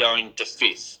potentially going to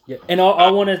 5th. Yeah, and I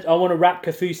want to wrap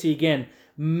Kaufusi again.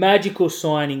 Magical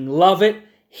signing, love it.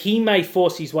 He may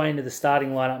force his way into the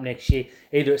starting lineup next year,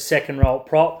 either at second row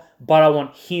prop, but I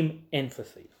want him and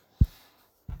Fafita.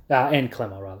 And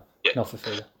Clemmer, rather. Yeah. Not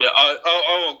Fafita. Yeah,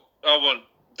 I want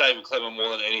David Clemmer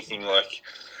more than anything.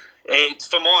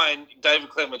 For mine, David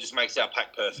Clemmer just makes our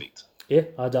pack perfect. Yeah,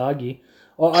 I'd argue.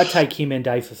 I'd take him and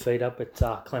Dave Fafita, but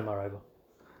Clemmer over.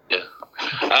 Yeah.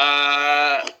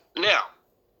 Now,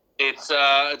 it's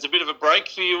a bit of a break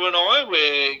for you and I,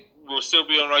 where we'll still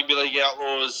be on Rugby League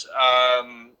Outlaws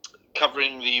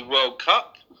covering the World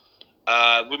Cup,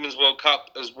 Women's World Cup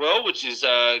as well, which is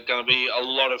going to be a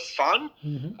lot of fun.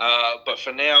 Mm-hmm. But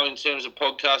for now, in terms of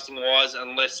podcasting-wise,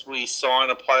 unless we sign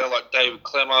a player like David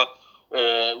Clemmer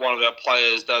or one of our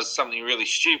players does something really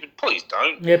stupid, please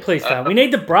don't. Yeah, please don't. We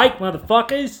need the break,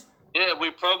 motherfuckers. Yeah, we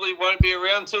probably won't be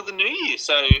around till the new year.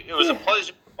 So it was a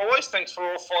pleasure always. Thanks for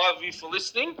all 5 of you for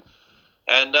listening.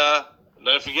 And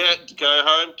don't forget to go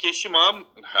home, kiss your mum,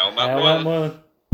 and hail Mount Hail Mount Moylan. Moylan.